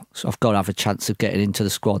 God, I've got to have a chance of getting into the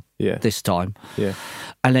squad this time. Yeah.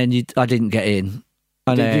 And then I didn't get in.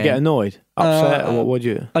 And did you get annoyed? Upset? Or what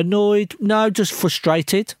you? Annoyed? No, just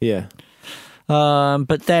frustrated. Yeah.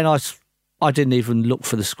 But then I didn't even look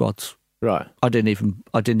for the squads. Right. I didn't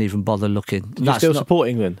even bother looking. Do you still support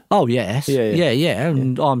England? Oh yes. Yeah.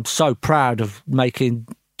 And I'm so proud of making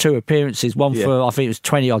 2 appearances, one for I think it was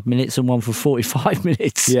 20 odd minutes and one for 45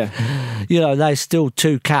 minutes. Yeah. You know, there's still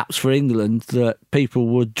 2 caps for England that people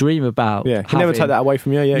would dream about. Yeah. Can never take that away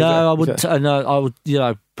from you. Yeah. No, exactly. I wouldn't. No, I would. You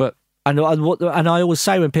know, but and I always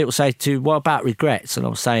say when people say what about regrets, and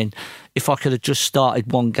I'm saying if I could have just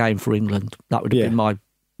started 1 game for England, that would have been my.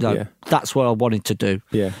 That's what I wanted to do.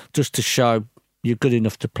 Yeah. Just to show you're good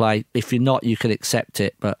enough to play. If you're not, you can accept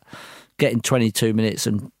it. But getting 22 minutes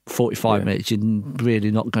and 45 minutes, you're really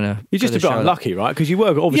not going to. You're just a bit unlucky, right? Because you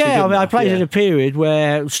were obviously. Yeah, I played in a period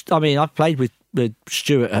where I played with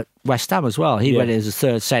Stuart at West Ham as well. He went in as a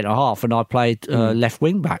 3rd centre half, and I played left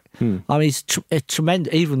wing back. I mean, he's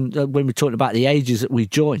tremendous. Even when we're talking about the ages that we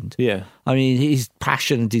joined. Yeah. I mean, his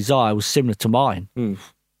passion and desire was similar to mine.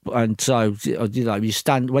 And so, you know, you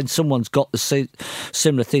stand when someone's got the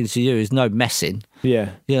similar things to you. There's no messing.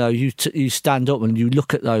 Yeah, you know, you stand up and you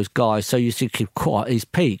look at those guys. So you think quite his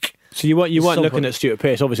peak. So you weren't looking at Stuart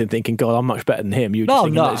Pearce, obviously thinking, God, I'm much better than him. You were just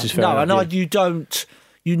thinking, this is fair enough. And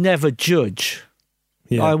you never judge.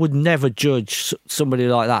 Yeah. I would never judge somebody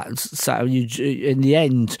like that. So in the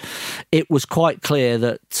end, it was quite clear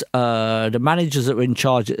that the managers that were in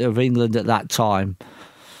charge of England at that time.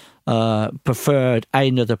 Preferred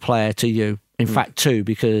another player to you. In fact, 2,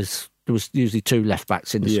 because there was usually 2 left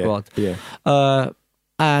backs in the squad. Yeah.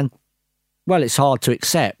 And well, it's hard to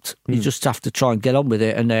accept. You just have to try and get on with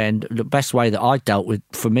it. And then the best way that I dealt with,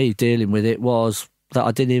 for me, dealing with it was that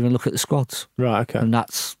I didn't even look at the squads. Right. Okay. And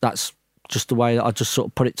that's just the way that I just sort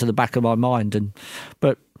of put it to the back of my mind.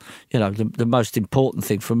 But you know, the most important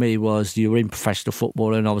thing for me was you were in professional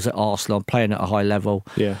football and I was at Arsenal, I'm playing at a high level.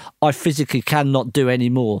 Yeah. I physically cannot do any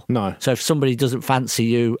more. No. So if somebody doesn't fancy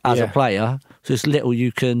you as a player, there's little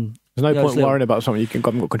you can... There's no point worrying about something you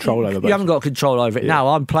haven't got control over. You haven't got control over it. Now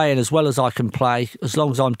I'm playing as well as I can play. As long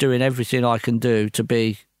as I'm doing everything I can do to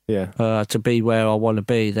be where I want to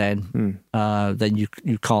be, then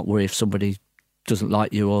you can't worry if somebody doesn't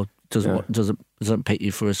like you or doesn't pick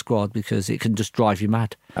you for a squad, because it can just drive you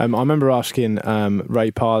mad. I remember asking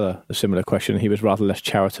Ray Parler a similar question. He was rather less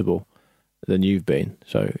charitable than you've been,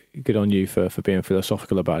 so good on you for being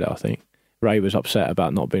philosophical about it. I think Ray was upset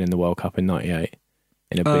about not being in the World Cup in '98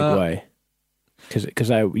 in a big way, because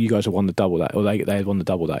you guys had won the double that, or they had won the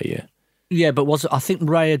double that year. Yeah, but I think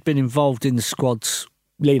Ray had been involved in the squads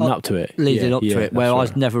leading up to it, where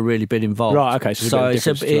I've never really been involved. Right, okay, so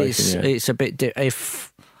it's a bit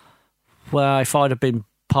if I'd have been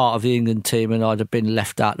part of the England team and I'd have been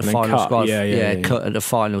left out the final squad, cut at the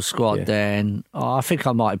final squad, then I think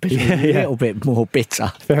I might have been a little bit more bitter.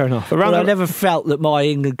 Fair enough. But I never felt that my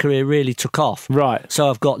England career really took off. Right. So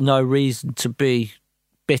I've got no reason to be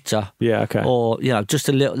bitter. Yeah, okay. Or, you know,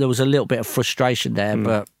 there was a little bit of frustration there,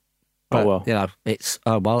 but you know,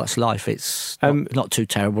 that's life. It's not too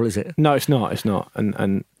terrible, is it? No, it's not. It's not.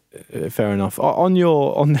 And fair enough. On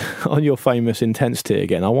your famous intensity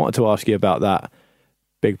again, I wanted to ask you about that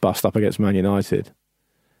big bust up against Man United,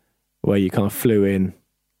 where you kind of flew in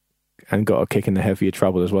and got a kick in the head for your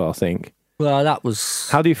trouble as well, I think. Well, that was...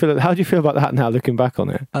 How do you feel about that now, looking back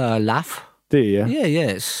on it? Laugh. Do you? Yeah.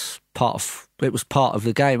 It was part of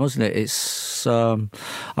the game, wasn't it? It's... I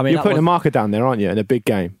mean, you're putting a marker down there, aren't you, in a big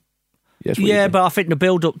game? Yeah, but I think the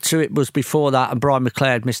build-up to it was before that, and Brian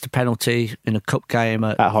McLeod missed a penalty in a cup game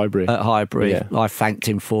at Highbury. Yeah. I thanked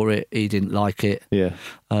him for it. He didn't like it. Yeah.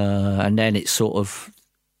 And then it sort of...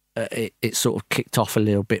 it sort of kicked off a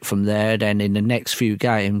little bit from there. Then in the next few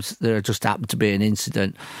games, there just happened to be an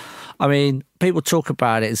incident. I mean, people talk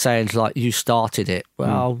about it and say it's like you started it.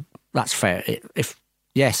 Well, that's fair. If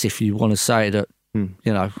you want to say that,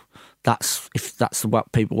 if that's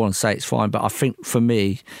what people want to say, it's fine. But I think for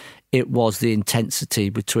me, it was the intensity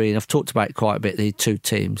between. I've talked about it quite a bit. The two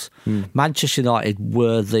teams, Manchester United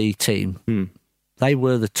were the team. They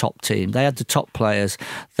were the top team. They had the top players.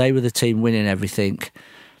 They were the team winning everything.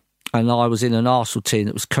 And I was in an Arsenal team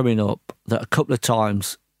that was coming up that a couple of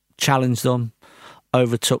times challenged them,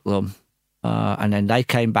 overtook them, and then they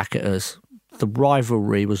came back at us. The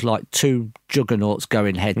rivalry was like two juggernauts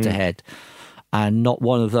going head to head, and not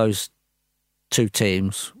one of those two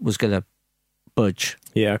teams was going to budge.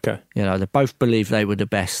 Yeah, okay. They both believed they were the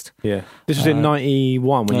best. Yeah. This was in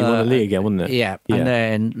 91 when you won the league again, wasn't it? Yeah. And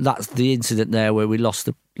then that's the incident there where we lost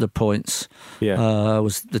the points. Yeah.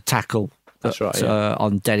 Was the tackle. That's right.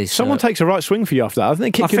 On Dennis. Someone takes a right swing for you after that. I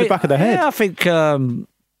think they kick you in the back of the head. Yeah,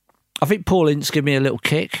 I think Paul Ince gave me a little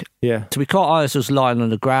kick. Yeah. To be quite honest, I was lying on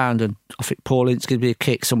the ground, and I think Paul Ince gave me a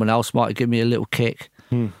kick. Someone else might have given me a little kick.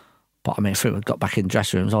 But I mean, I think we got back in the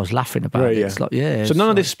dressing rooms, I was laughing about it. Yeah. It's like, So none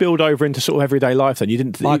of this spilled over into sort of everyday life then? You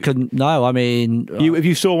didn't? No, I mean... if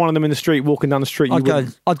you saw one of them in the street, walking down the street, I'd go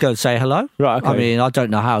and say hello. Right, okay. I mean, I don't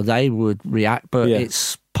know how they would react, but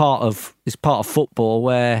it's part of football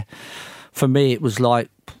where, for me, it was like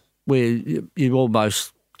you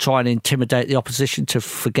almost try and intimidate the opposition to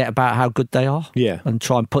forget about how good they are. Yeah. And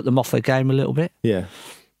try and put them off their game a little bit. Yeah.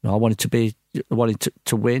 I wanted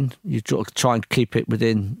to win. You try and keep it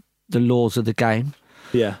within the laws of the game.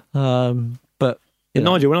 Yeah. But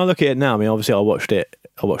Nigel, when I look at it now, I mean, obviously I watched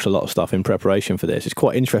a lot of stuff in preparation for this. It's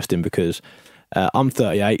quite interesting because I'm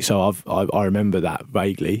 38, so I remember that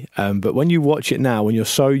vaguely. But when you watch it now, when you're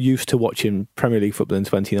so used to watching Premier League football in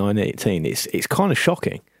 2019, it's kind of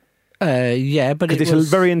shocking. Yeah, but it's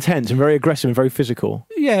very intense and very aggressive and very physical.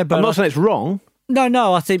 Yeah, but I'm not saying it's wrong.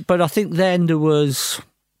 No, I think then there was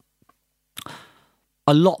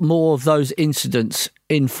a lot more of those incidents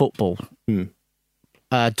in football.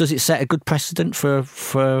 Does it set a good precedent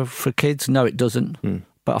for kids? No, it doesn't.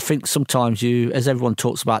 But I think sometimes as everyone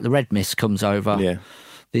talks about, the red mist comes over. Yeah.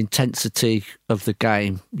 The intensity of the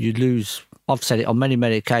game, you lose. I've said it on many,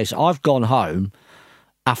 many occasions. I've gone home.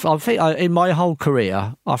 I think in my whole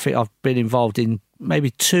career, I think I've been involved in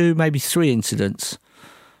maybe 2, maybe 3 incidents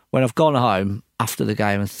when I've gone home after the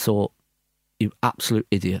game and thought, you absolute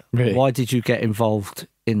idiot. Really? Why did you get involved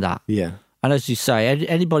in that? Yeah. And as you say,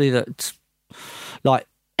 anybody that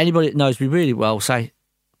knows me really well say,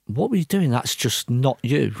 what were you doing? That's just not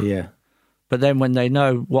you. Yeah. But then when they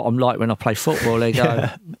know what I'm like when I play football, they go,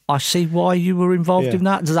 I see why you were involved in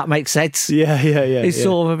that. Does that make sense? Yeah. It's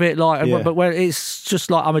sort of a bit like, but when it's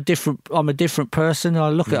just like I'm a different person. I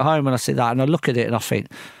look at home and I see that, and I look at it and I think,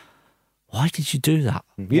 why did you do that?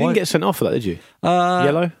 You didn't get sent off for that, did you?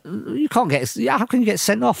 Yellow? You can't get... How can you get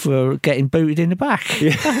sent off for getting booted in the back?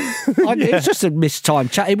 Yeah. It was just a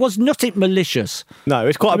mistimed chat. It was nothing malicious. No,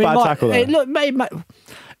 it's quite a bad tackle, though.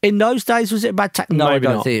 In those days, was it a bad tackle? No, Maybe I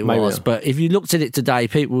don't not. think it Maybe was. not. But if you looked at it today,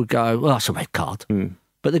 people would go, well, that's a red card.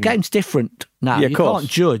 But the game's different now. Yeah, you can't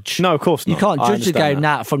judge. No, of course not. You can't I judge the game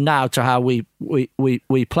understand from now to how we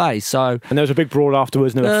play. So, and there was a big brawl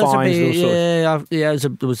afterwards, and there were fines and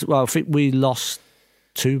all sorts. I think we lost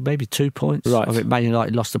maybe 2 points. Right. I think Man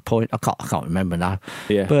United lost a point. I can't remember now.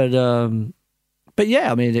 Yeah. But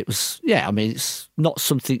yeah, I mean, it's not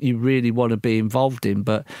something you really want to be involved in.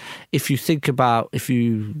 But if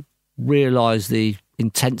you realise the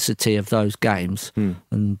intensity of those games,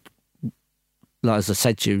 and like as I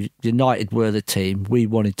said to you, United were the team. We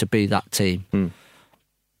wanted to be that team.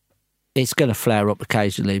 It's going to flare up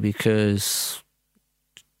occasionally because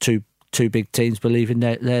two big teams believe in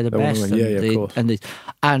they're the best. Of course.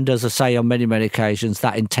 And as I say on many, many occasions,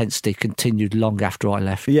 that intensity continued long after I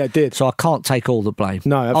left. Yeah, it did. So I can't take all the blame.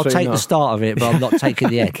 No, absolutely I'll take not. the start of it, but I'm not taking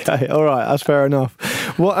the end. Okay, all right, that's fair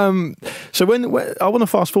enough. Well, so when I want to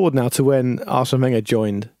fast forward now to when Arsene Wenger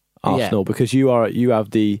joined Arsenal, because you have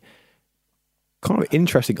the kind of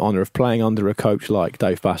interesting honour of playing under a coach like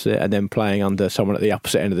Dave Bassett and then playing under someone at the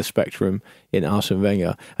opposite end of the spectrum in Arsene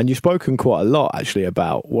Wenger. And you've spoken quite a lot, actually,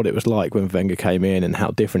 about what it was like when Wenger came in and how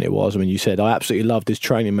different it was. I mean, you said, I absolutely loved his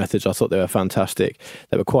training methods. I thought they were fantastic.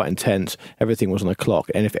 They were quite intense. Everything was on a clock.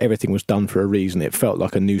 And if everything was done for a reason, it felt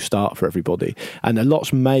like a new start for everybody. And a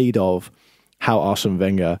lot's made of how Arsene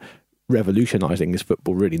Wenger revolutionising this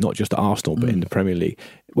football, really, not just at Arsenal but in the Premier League.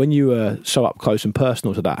 When you were so up close and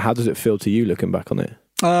personal to that, how does it feel to you looking back on it?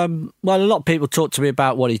 Well, a lot of people talked to me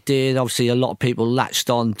about what he did. Obviously, a lot of people latched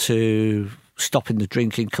on to stopping the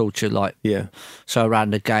drinking culture. So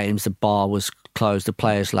around the games, the bar was closed, the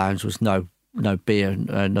players' lounge was no beer,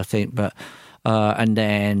 nothing. But and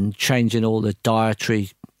then changing all the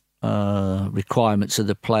dietary requirements of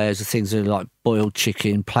the players, the things like boiled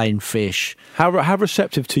chicken, plain fish. How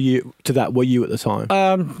receptive to that were you at the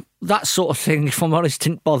time? That sort of thing, if I'm honest,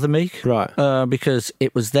 didn't bother me. Right. Because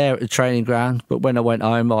it was there at the training ground. But when I went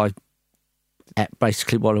home, I ate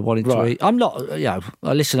basically what I wanted to eat. I'm not,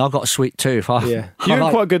 listen, I've got a sweet tooth. You're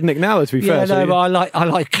quite a good Nick Nalla, to be fair. Yeah, but I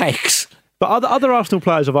like cakes. But other Arsenal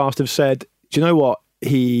players I've asked have said, do you know what?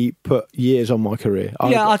 He put years on my career.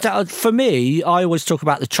 For me, I always talk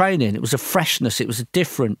about the training. It was a freshness. It was a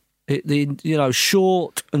different,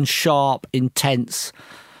 short and sharp, intense.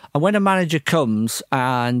 And when a manager comes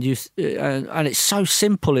and and it's so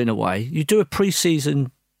simple in a way, you do a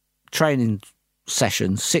pre-season training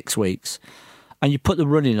session, 6 weeks, and you put the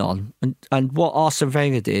running on. And what Arsene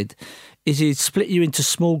Wenger did is he'd split you into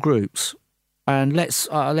small groups. And let's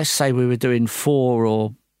say we were doing 4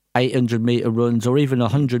 or 800-metre runs or even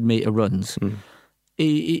 100-metre runs.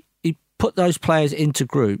 He put those players into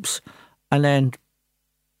groups, and then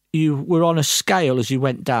you were on a scale as you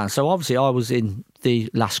went down. So obviously I was in the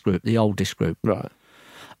last group, the oldest group. Right.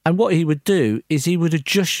 And what he would do is he would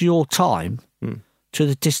adjust your time to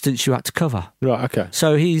the distance you had to cover. Right, okay.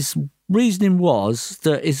 So his reasoning was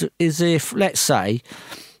that is if, let's say,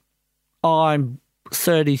 I'm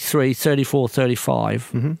 33, 34,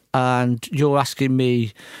 35, and you're asking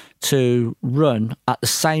me to run at the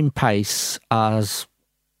same pace as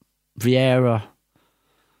Vieira,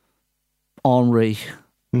 Henry,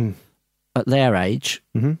 at their age,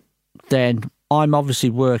 then I'm obviously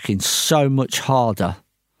working so much harder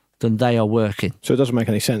than they are working. So it doesn't make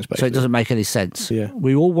any sense, basically. So it doesn't make any sense. Yeah.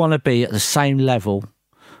 We all want to be at the same level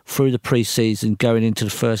through the pre-season going into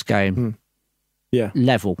the first game.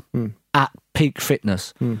 Level. At peak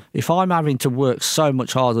fitness. If I'm having to work so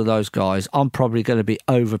much harder than those guys, I'm probably going to be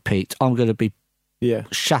over-peaked. I'm going to be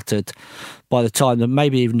shattered by the time that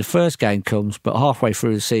maybe even the first game comes, but halfway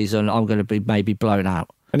through the season, I'm going to be maybe blown out.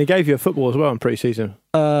 And he gave you a football as well in pre-season.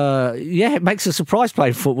 It makes a surprise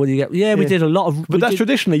playing football. We did a lot of... But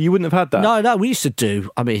traditionally, you wouldn't have had that. No, we used to do...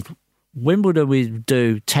 Wimbledon, we'd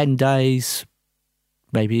do 10 days,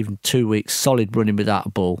 maybe even 2 weeks, solid running without a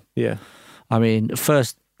ball. Yeah.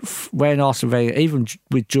 First... When Arsene Wenger, even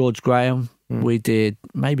with George Graham, we did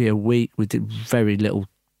maybe a week. We did very little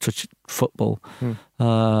touch football.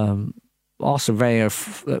 Arsene Wenger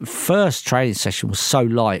first training session was so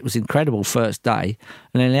light. It was incredible first day,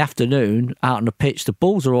 and then in the afternoon out on the pitch, the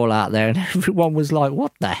balls are all out there, and everyone was like,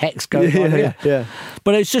 "What the heck's going on here?" Yeah.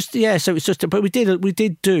 But it's just So it's just. But we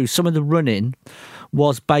did do some of the running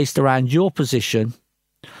was based around your position.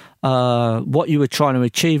 What you were trying to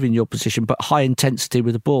achieve in your position, but high intensity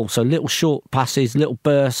with the ball. So little short passes, little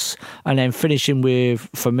bursts, and then finishing with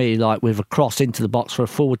a cross into the box for a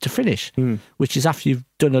forward to finish, which is after you've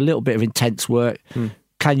done a little bit of intense work.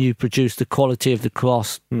 Can you produce the quality of the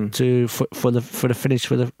cross for the finish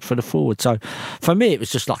for the forward? So for me, it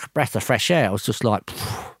was just like a breath of fresh air. I was just like,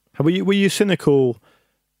 were you cynical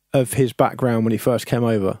of his background when he first came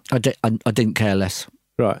over? I didn't care less.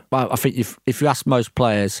 Right. Well, I think if you ask most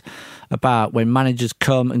players about when managers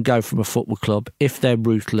come and go from a football club, if they're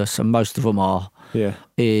ruthless, and most of them are,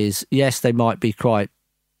 is yes, they might be quite,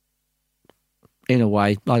 in a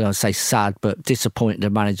way, I don't say sad, but disappointed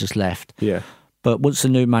the manager's left. Yeah. But once a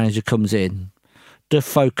new manager comes in, the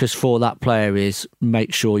focus for that player is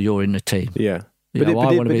make sure you're in the team. Yeah. But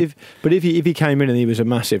if he came in and he was a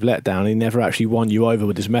massive letdown, he never actually won you over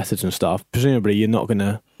with his methods and stuff, presumably you're not going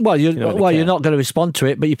to... you're not going to respond to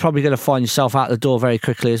it, but you're probably going to find yourself out the door very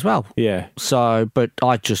quickly as well. Yeah. So, but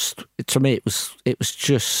to me, it was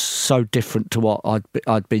just so different to what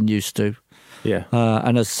I'd been used to. Yeah.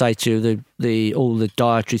 And as I say to you, all the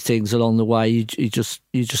dietary things along the way, you just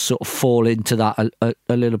sort of fall into that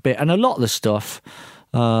a little bit, and a lot of the stuff.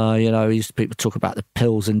 People talk about the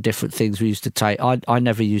pills and different things we used to take. I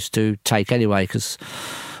never used to take anyway because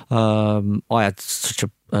I had such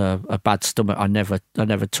a bad stomach. I never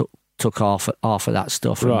took half of that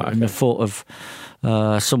stuff. Right. And the thought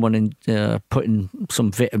of someone putting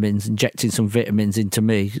some vitamins, injecting some vitamins into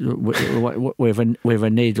me with a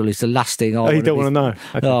needle is the last thing I. You don't want to know.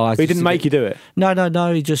 Okay. No, he didn't make you do it. No.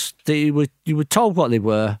 You were told what they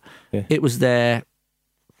were. Yeah. It was there.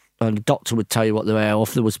 And the doctor would tell you what they were, or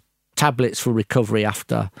if there was tablets for recovery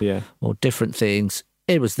after, or different things.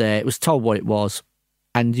 It was there. It was told what it was,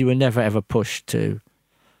 and you were never ever pushed to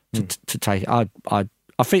take it. I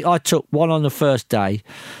think I took one on the first day,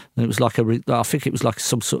 and it was like I think it was like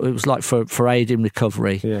some sort. It was like for aid in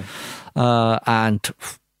recovery. Yeah. And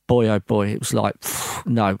boy, oh boy, it was like,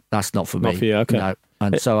 no, that's not for me. Not for you, okay. No.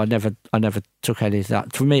 And so I never took any of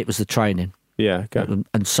that. For me, it was the training. Yeah, okay.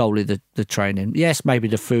 And solely the training. Yes, maybe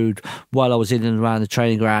the food while I was in and around the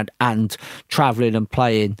training ground and travelling and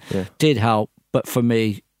playing did help. But for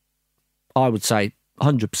me, I would say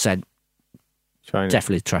 100% training.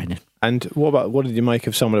 Definitely training. And what did you make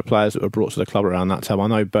of some of the players that were brought to the club around that time? I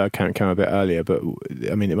know Bergkamp came a bit earlier, but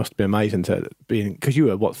I mean, it must have been amazing to be in, because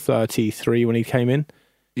you were 33 when he came in.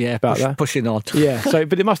 Yeah, pushing on. Yeah,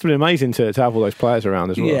 but it must have been amazing to have all those players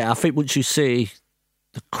around as well. Yeah, I think once you see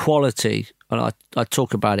the quality, and I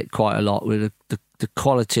talk about it quite a lot with the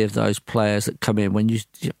quality of those players that come in. When you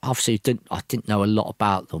obviously I didn't know a lot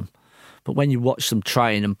about them, but when you watch them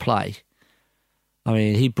train and play, I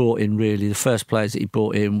mean, he brought in really the first players that he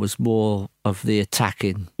brought in was more of the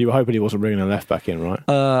attacking. You were hoping he wasn't bringing a left back in, right?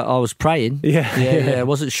 I was praying. Yeah. I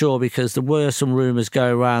wasn't sure because there were some rumours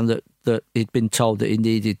going around that he'd been told that he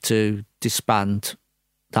needed to disband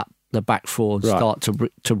the back four and start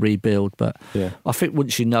to rebuild. But I think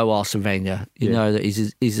once you know Arsene Wenger, you know that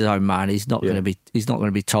he's his own man. He's not going to be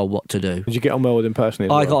told what to do. Did you get on well with him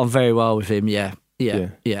personally? I got on very well with him. Yeah.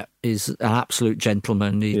 He's an absolute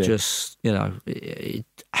gentleman. He just, he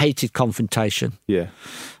hated confrontation. Yeah.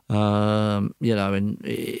 And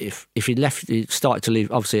if he started to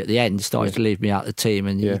leave, obviously at the end, he started to leave me out of the team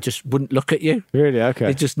and he just wouldn't look at you. Really? Okay.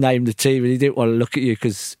 He just named the team and he didn't want to look at you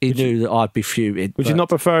because he knew that I'd be fuming. Would you not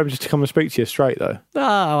prefer him just to come and speak to you straight though?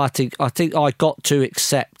 No, I think I got to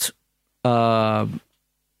accept what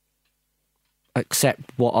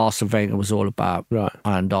Arsene Wenger was all about. Right.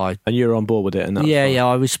 And you were on board with it and that's fine.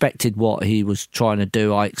 I respected what he was trying to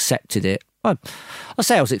do. I accepted it. I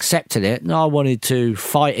say I was accepting it, and I wanted to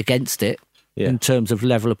fight against it in terms of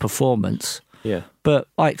level of performance. Yeah. But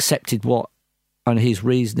I accepted what and his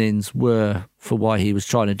reasonings were for why he was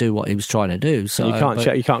trying to do what he was trying to do. So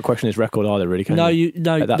you can't question his record either, really, can you?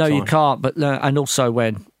 You can't. But and also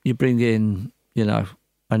when you bring in,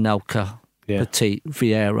 Anelka, Petit,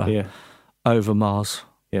 Vieira, Overmars,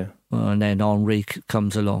 and then Henry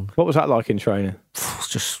comes along. What was that like in training? It's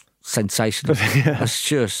just sensational. It's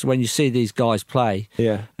just when you see these guys play,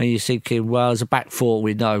 and you're thinking, well, as a back four,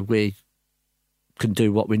 we know we can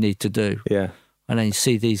do what we need to do. Yeah. And then you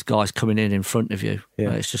see these guys coming in front of you. Yeah.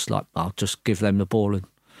 And it's just like, I'll just give them the ball and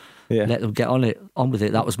let them get on with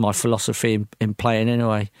it. That was my philosophy in playing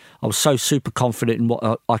anyway. I was so super confident in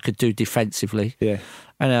what I could do defensively. Yeah.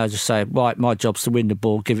 And I just say, right, my job's to win the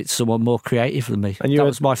ball, give it to someone more creative than me. And that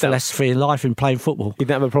was my philosophy in life in playing football. You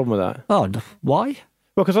didn't have a problem with that? Oh, why?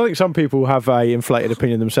 Well, because I think some people have a inflated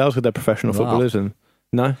opinion themselves with their professional footballers. And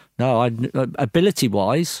no,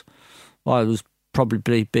 ability-wise, I was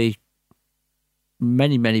probably be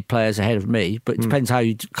many players ahead of me, but it depends how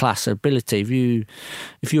you class ability.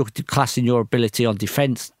 If you're classing your ability on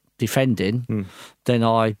defending, then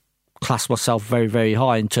I class myself very, very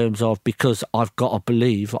high in terms of because I've got to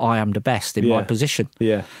believe I am the best in my position.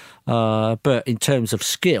 Yeah. But in terms of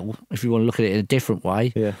skill, if you want to look at it in a different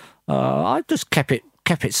way, I just kept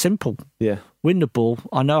it simple. Yeah. Win the ball.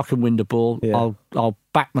 I know I can win the ball. Yeah. I'll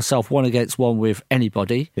back myself 1-against-1 with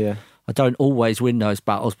anybody. Yeah. I don't always win those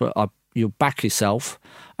battles, but you'll back yourself.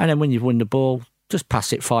 And then when you win the ball, just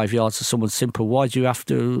pass it 5 yards to someone simple. Why do you have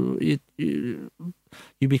to? You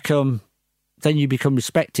become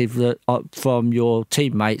respected from your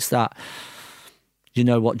teammates that you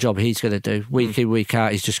know what job he's going to do. Week in, week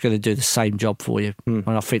out, he's just going to do the same job for you. And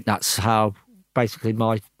I think that's how basically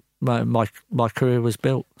my career was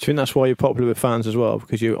built. Do you think that's why you're popular with fans as well?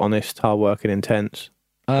 Because you're honest, hard-working, intense,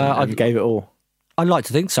 and you gave it all? I'd like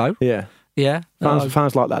to think so. Yeah. Yeah.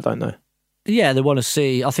 Fans like that, don't they? Yeah, they want to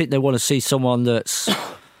see... I think they want to see someone that's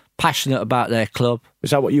passionate about their club.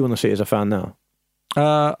 Is that what you want to see as a fan now?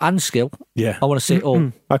 And skill. Yeah. I want to see it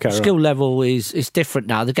all. Okay. Skill level is different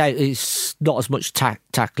now. The game is not as much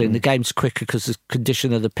tackling. The game's quicker because of the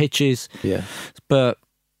condition of the pitches. Yeah. But,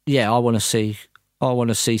 yeah, I want to see someone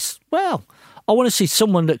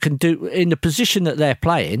that can do, in the position that they're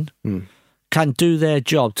playing, can do their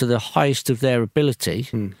job to the highest of their ability,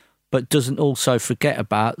 but doesn't also forget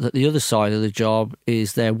about that the other side of the job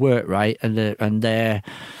is their work rate and their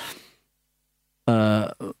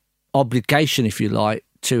obligation, if you like,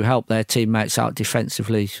 to help their teammates out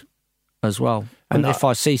defensively as well. And if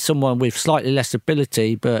I see someone with slightly less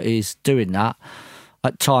ability but is doing that,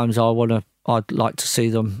 at times I'd like to see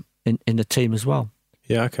them in the team as well.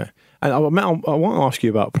 Yeah, okay. And I want to ask you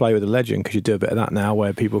about Play with a Legend, because you do a bit of that now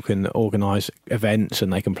where people can organise events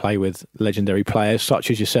and they can play with legendary players such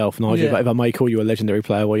as yourself, Nigel. Yeah. But if I may call you a legendary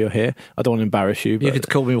player while you're here, I don't want to embarrass you. But, You could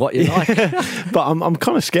call me what you like. but I'm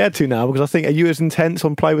kind of scared to now, because I think, are you as intense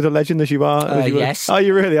on Play with a Legend as you are? Yes. Are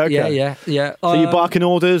you really? Okay. Yeah. So you barking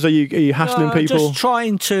orders? Are you hassling people? Just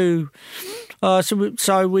trying to...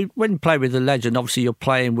 So we when you play with a legend, obviously you're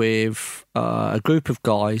playing with a group of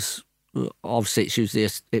guys. Obviously, it's usually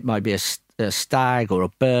it may be a stag or a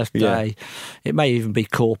birthday. Yeah. It may even be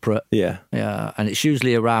corporate. Yeah. And it's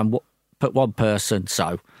usually around one person.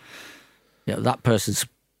 So, that person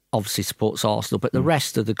obviously supports Arsenal, but the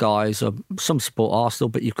rest of the guys some support Arsenal,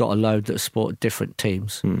 but you've got a load that support different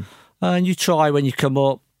teams. And you try when you come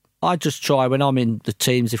up. I just try when I'm in the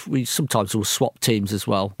teams. Sometimes we'll swap teams as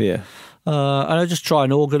well. Yeah. And I just try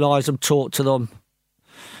and organise them, talk to them,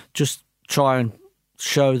 just try and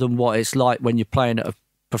show them what it's like when you're playing at a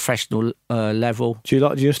professional level.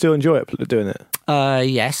 Do you still enjoy it, doing it?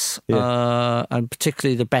 Yes. Yeah. And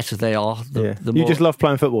particularly the better they are, the more... You just love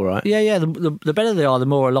playing football, right? Yeah. The better they are, the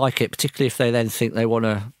more I like it, particularly if they then think they want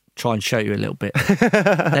to try and show you a little bit.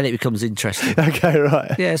 Then it becomes interesting. Okay,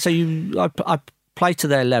 right. Yeah, so I play to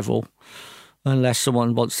their level unless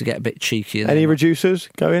someone wants to get a bit cheeky. Any reducers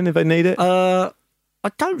go in if they need it? I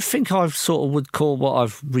don't think I've sort of would call what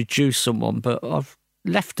I've reduced someone, but I've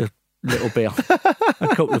left a little bit. A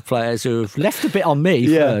couple of players who have left a bit on me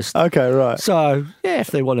first. Okay, right. So,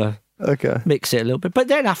 if they want to mix it a little bit. But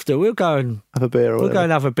then after, we'll go and have a beer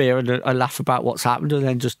and have a beer and laugh about what's happened and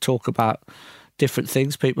then just talk about different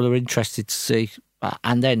things people are interested to see.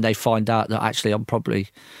 And then they find out that actually I'm probably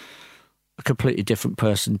a completely different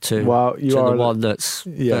person to the one that's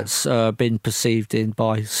been perceived in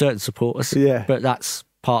by certain supporters. Yeah. But that's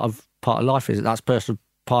part of life, isn't it? That's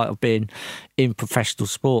part of being in professional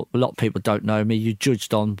sport. A lot of people don't know me. You're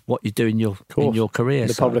judged on what you do in your career.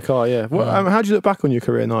 The public eye, yeah. How do you look back on your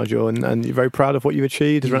career, Nigel? And you're very proud of what you've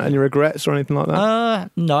achieved? Is there any regrets or anything like that?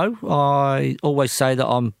 No. I always say that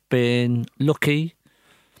I'm being lucky,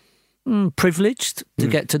 privileged to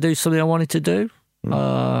get to do something I wanted to do.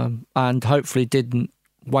 And hopefully didn't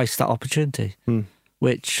waste that opportunity,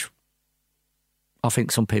 which I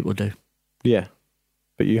think some people do. Yeah,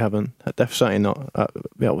 but you haven't. Definitely not.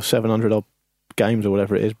 700 odd games or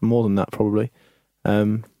whatever it is, more than that probably.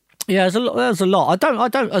 Yeah, there's a lot. I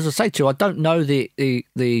don't. As I say to you, I don't know the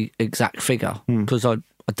exact figure because I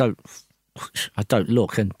don't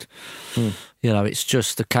look, and it's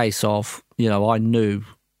just a case of I knew.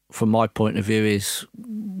 From my point of view, is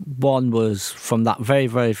one was from that very,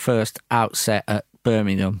 very first outset at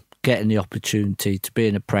Birmingham, getting the opportunity to be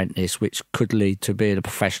an apprentice, which could lead to being a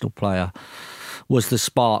professional player, was the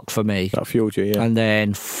spark for me. That fueled you, yeah. And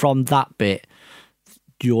then from that bit,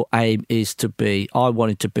 your aim is to be, I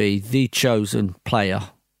wanted to be the chosen player.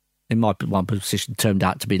 In my one position, turned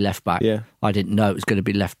out to be left back. Yeah. I didn't know it was going to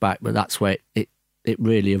be left back, but that's where it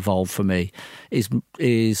really evolved for me.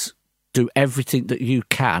 Is do everything that you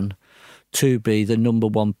can to be the number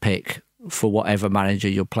one pick for whatever manager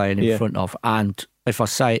you're playing in front of. And if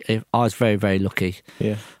I was very, very lucky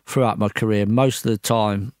throughout my career, most of the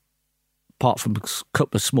time, apart from a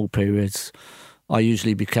couple of small periods, I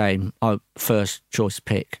usually became a first choice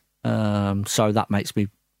pick. So that makes me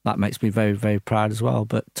very, very proud as well.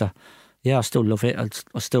 But I still love it.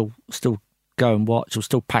 I still go and watch. I'm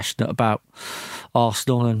still passionate about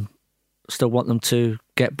Arsenal and still want them to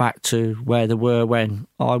get back to where they were when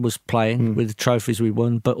I was playing with the trophies we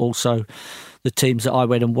won, but also the teams that I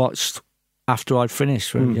went and watched after I'd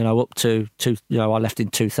finished. Up to I left in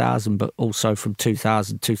 2000, but also from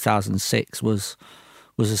 2000 2006 was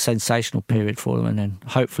a sensational period for them. And then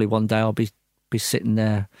hopefully one day I'll be sitting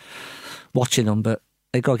there watching them, but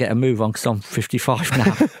they've got to get a move on because I'm 55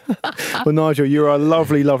 now. Well, Nigel, you're a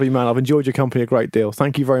lovely, lovely man. I've enjoyed your company a great deal.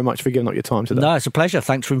 Thank you very much for giving up your time today. No, it's a pleasure.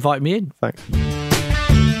 Thanks for inviting me in. Thanks.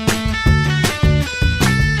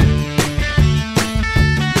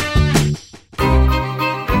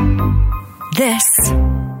 This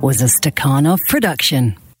was a Stakhanov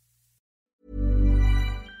production.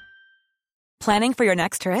 Planning for your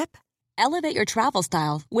next trip? Elevate your travel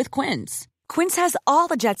style with Quince. Quince has all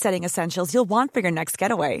the jet-setting essentials you'll want for your next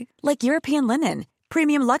getaway, like European linen,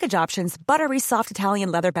 premium luggage options, buttery soft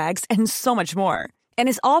Italian leather bags, and so much more. And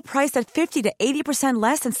is all priced at 50 to 80%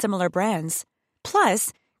 less than similar brands.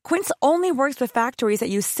 Plus, Quince only works with factories that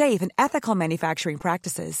use safe and ethical manufacturing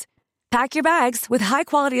practices. Pack your bags with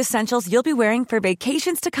high-quality essentials you'll be wearing for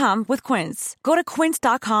vacations to come with Quince. Go to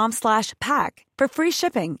quince.com/pack for free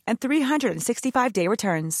shipping and 365-day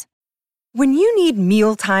returns. When you need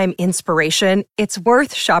mealtime inspiration, it's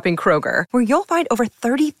worth shopping Kroger, where you'll find over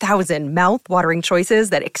 30,000 mouth-watering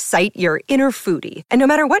choices that excite your inner foodie. And no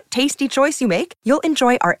matter what tasty choice you make, you'll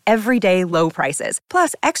enjoy our everyday low prices,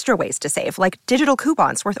 plus extra ways to save, like digital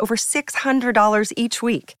coupons worth over $600 each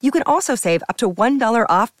week. You can also save up to $1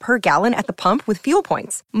 off per gallon at the pump with fuel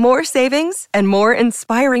points. More savings and more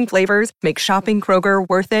inspiring flavors make shopping Kroger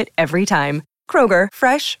worth it every time. Kroger,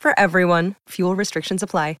 fresh for everyone. Fuel restrictions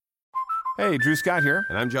apply. Hey, Drew Scott here,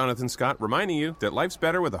 and I'm Jonathan Scott, reminding you that life's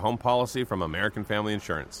better with a home policy from American Family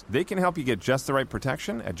Insurance. They can help you get just the right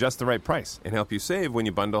protection at just the right price and help you save when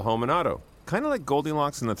you bundle home and auto. Kind of like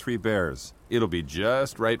Goldilocks and the Three Bears. It'll be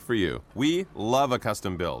just right for you. We love a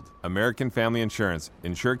custom build. American Family Insurance.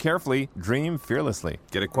 Insure carefully, dream fearlessly.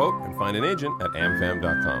 Get a quote and find an agent at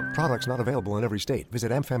amfam.com. Products not available in every state.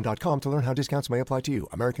 Visit amfam.com to learn how discounts may apply to you.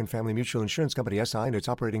 American Family Mutual Insurance Company, SI, and its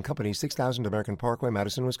operating company, 6000 American Parkway,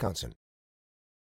 Madison, Wisconsin.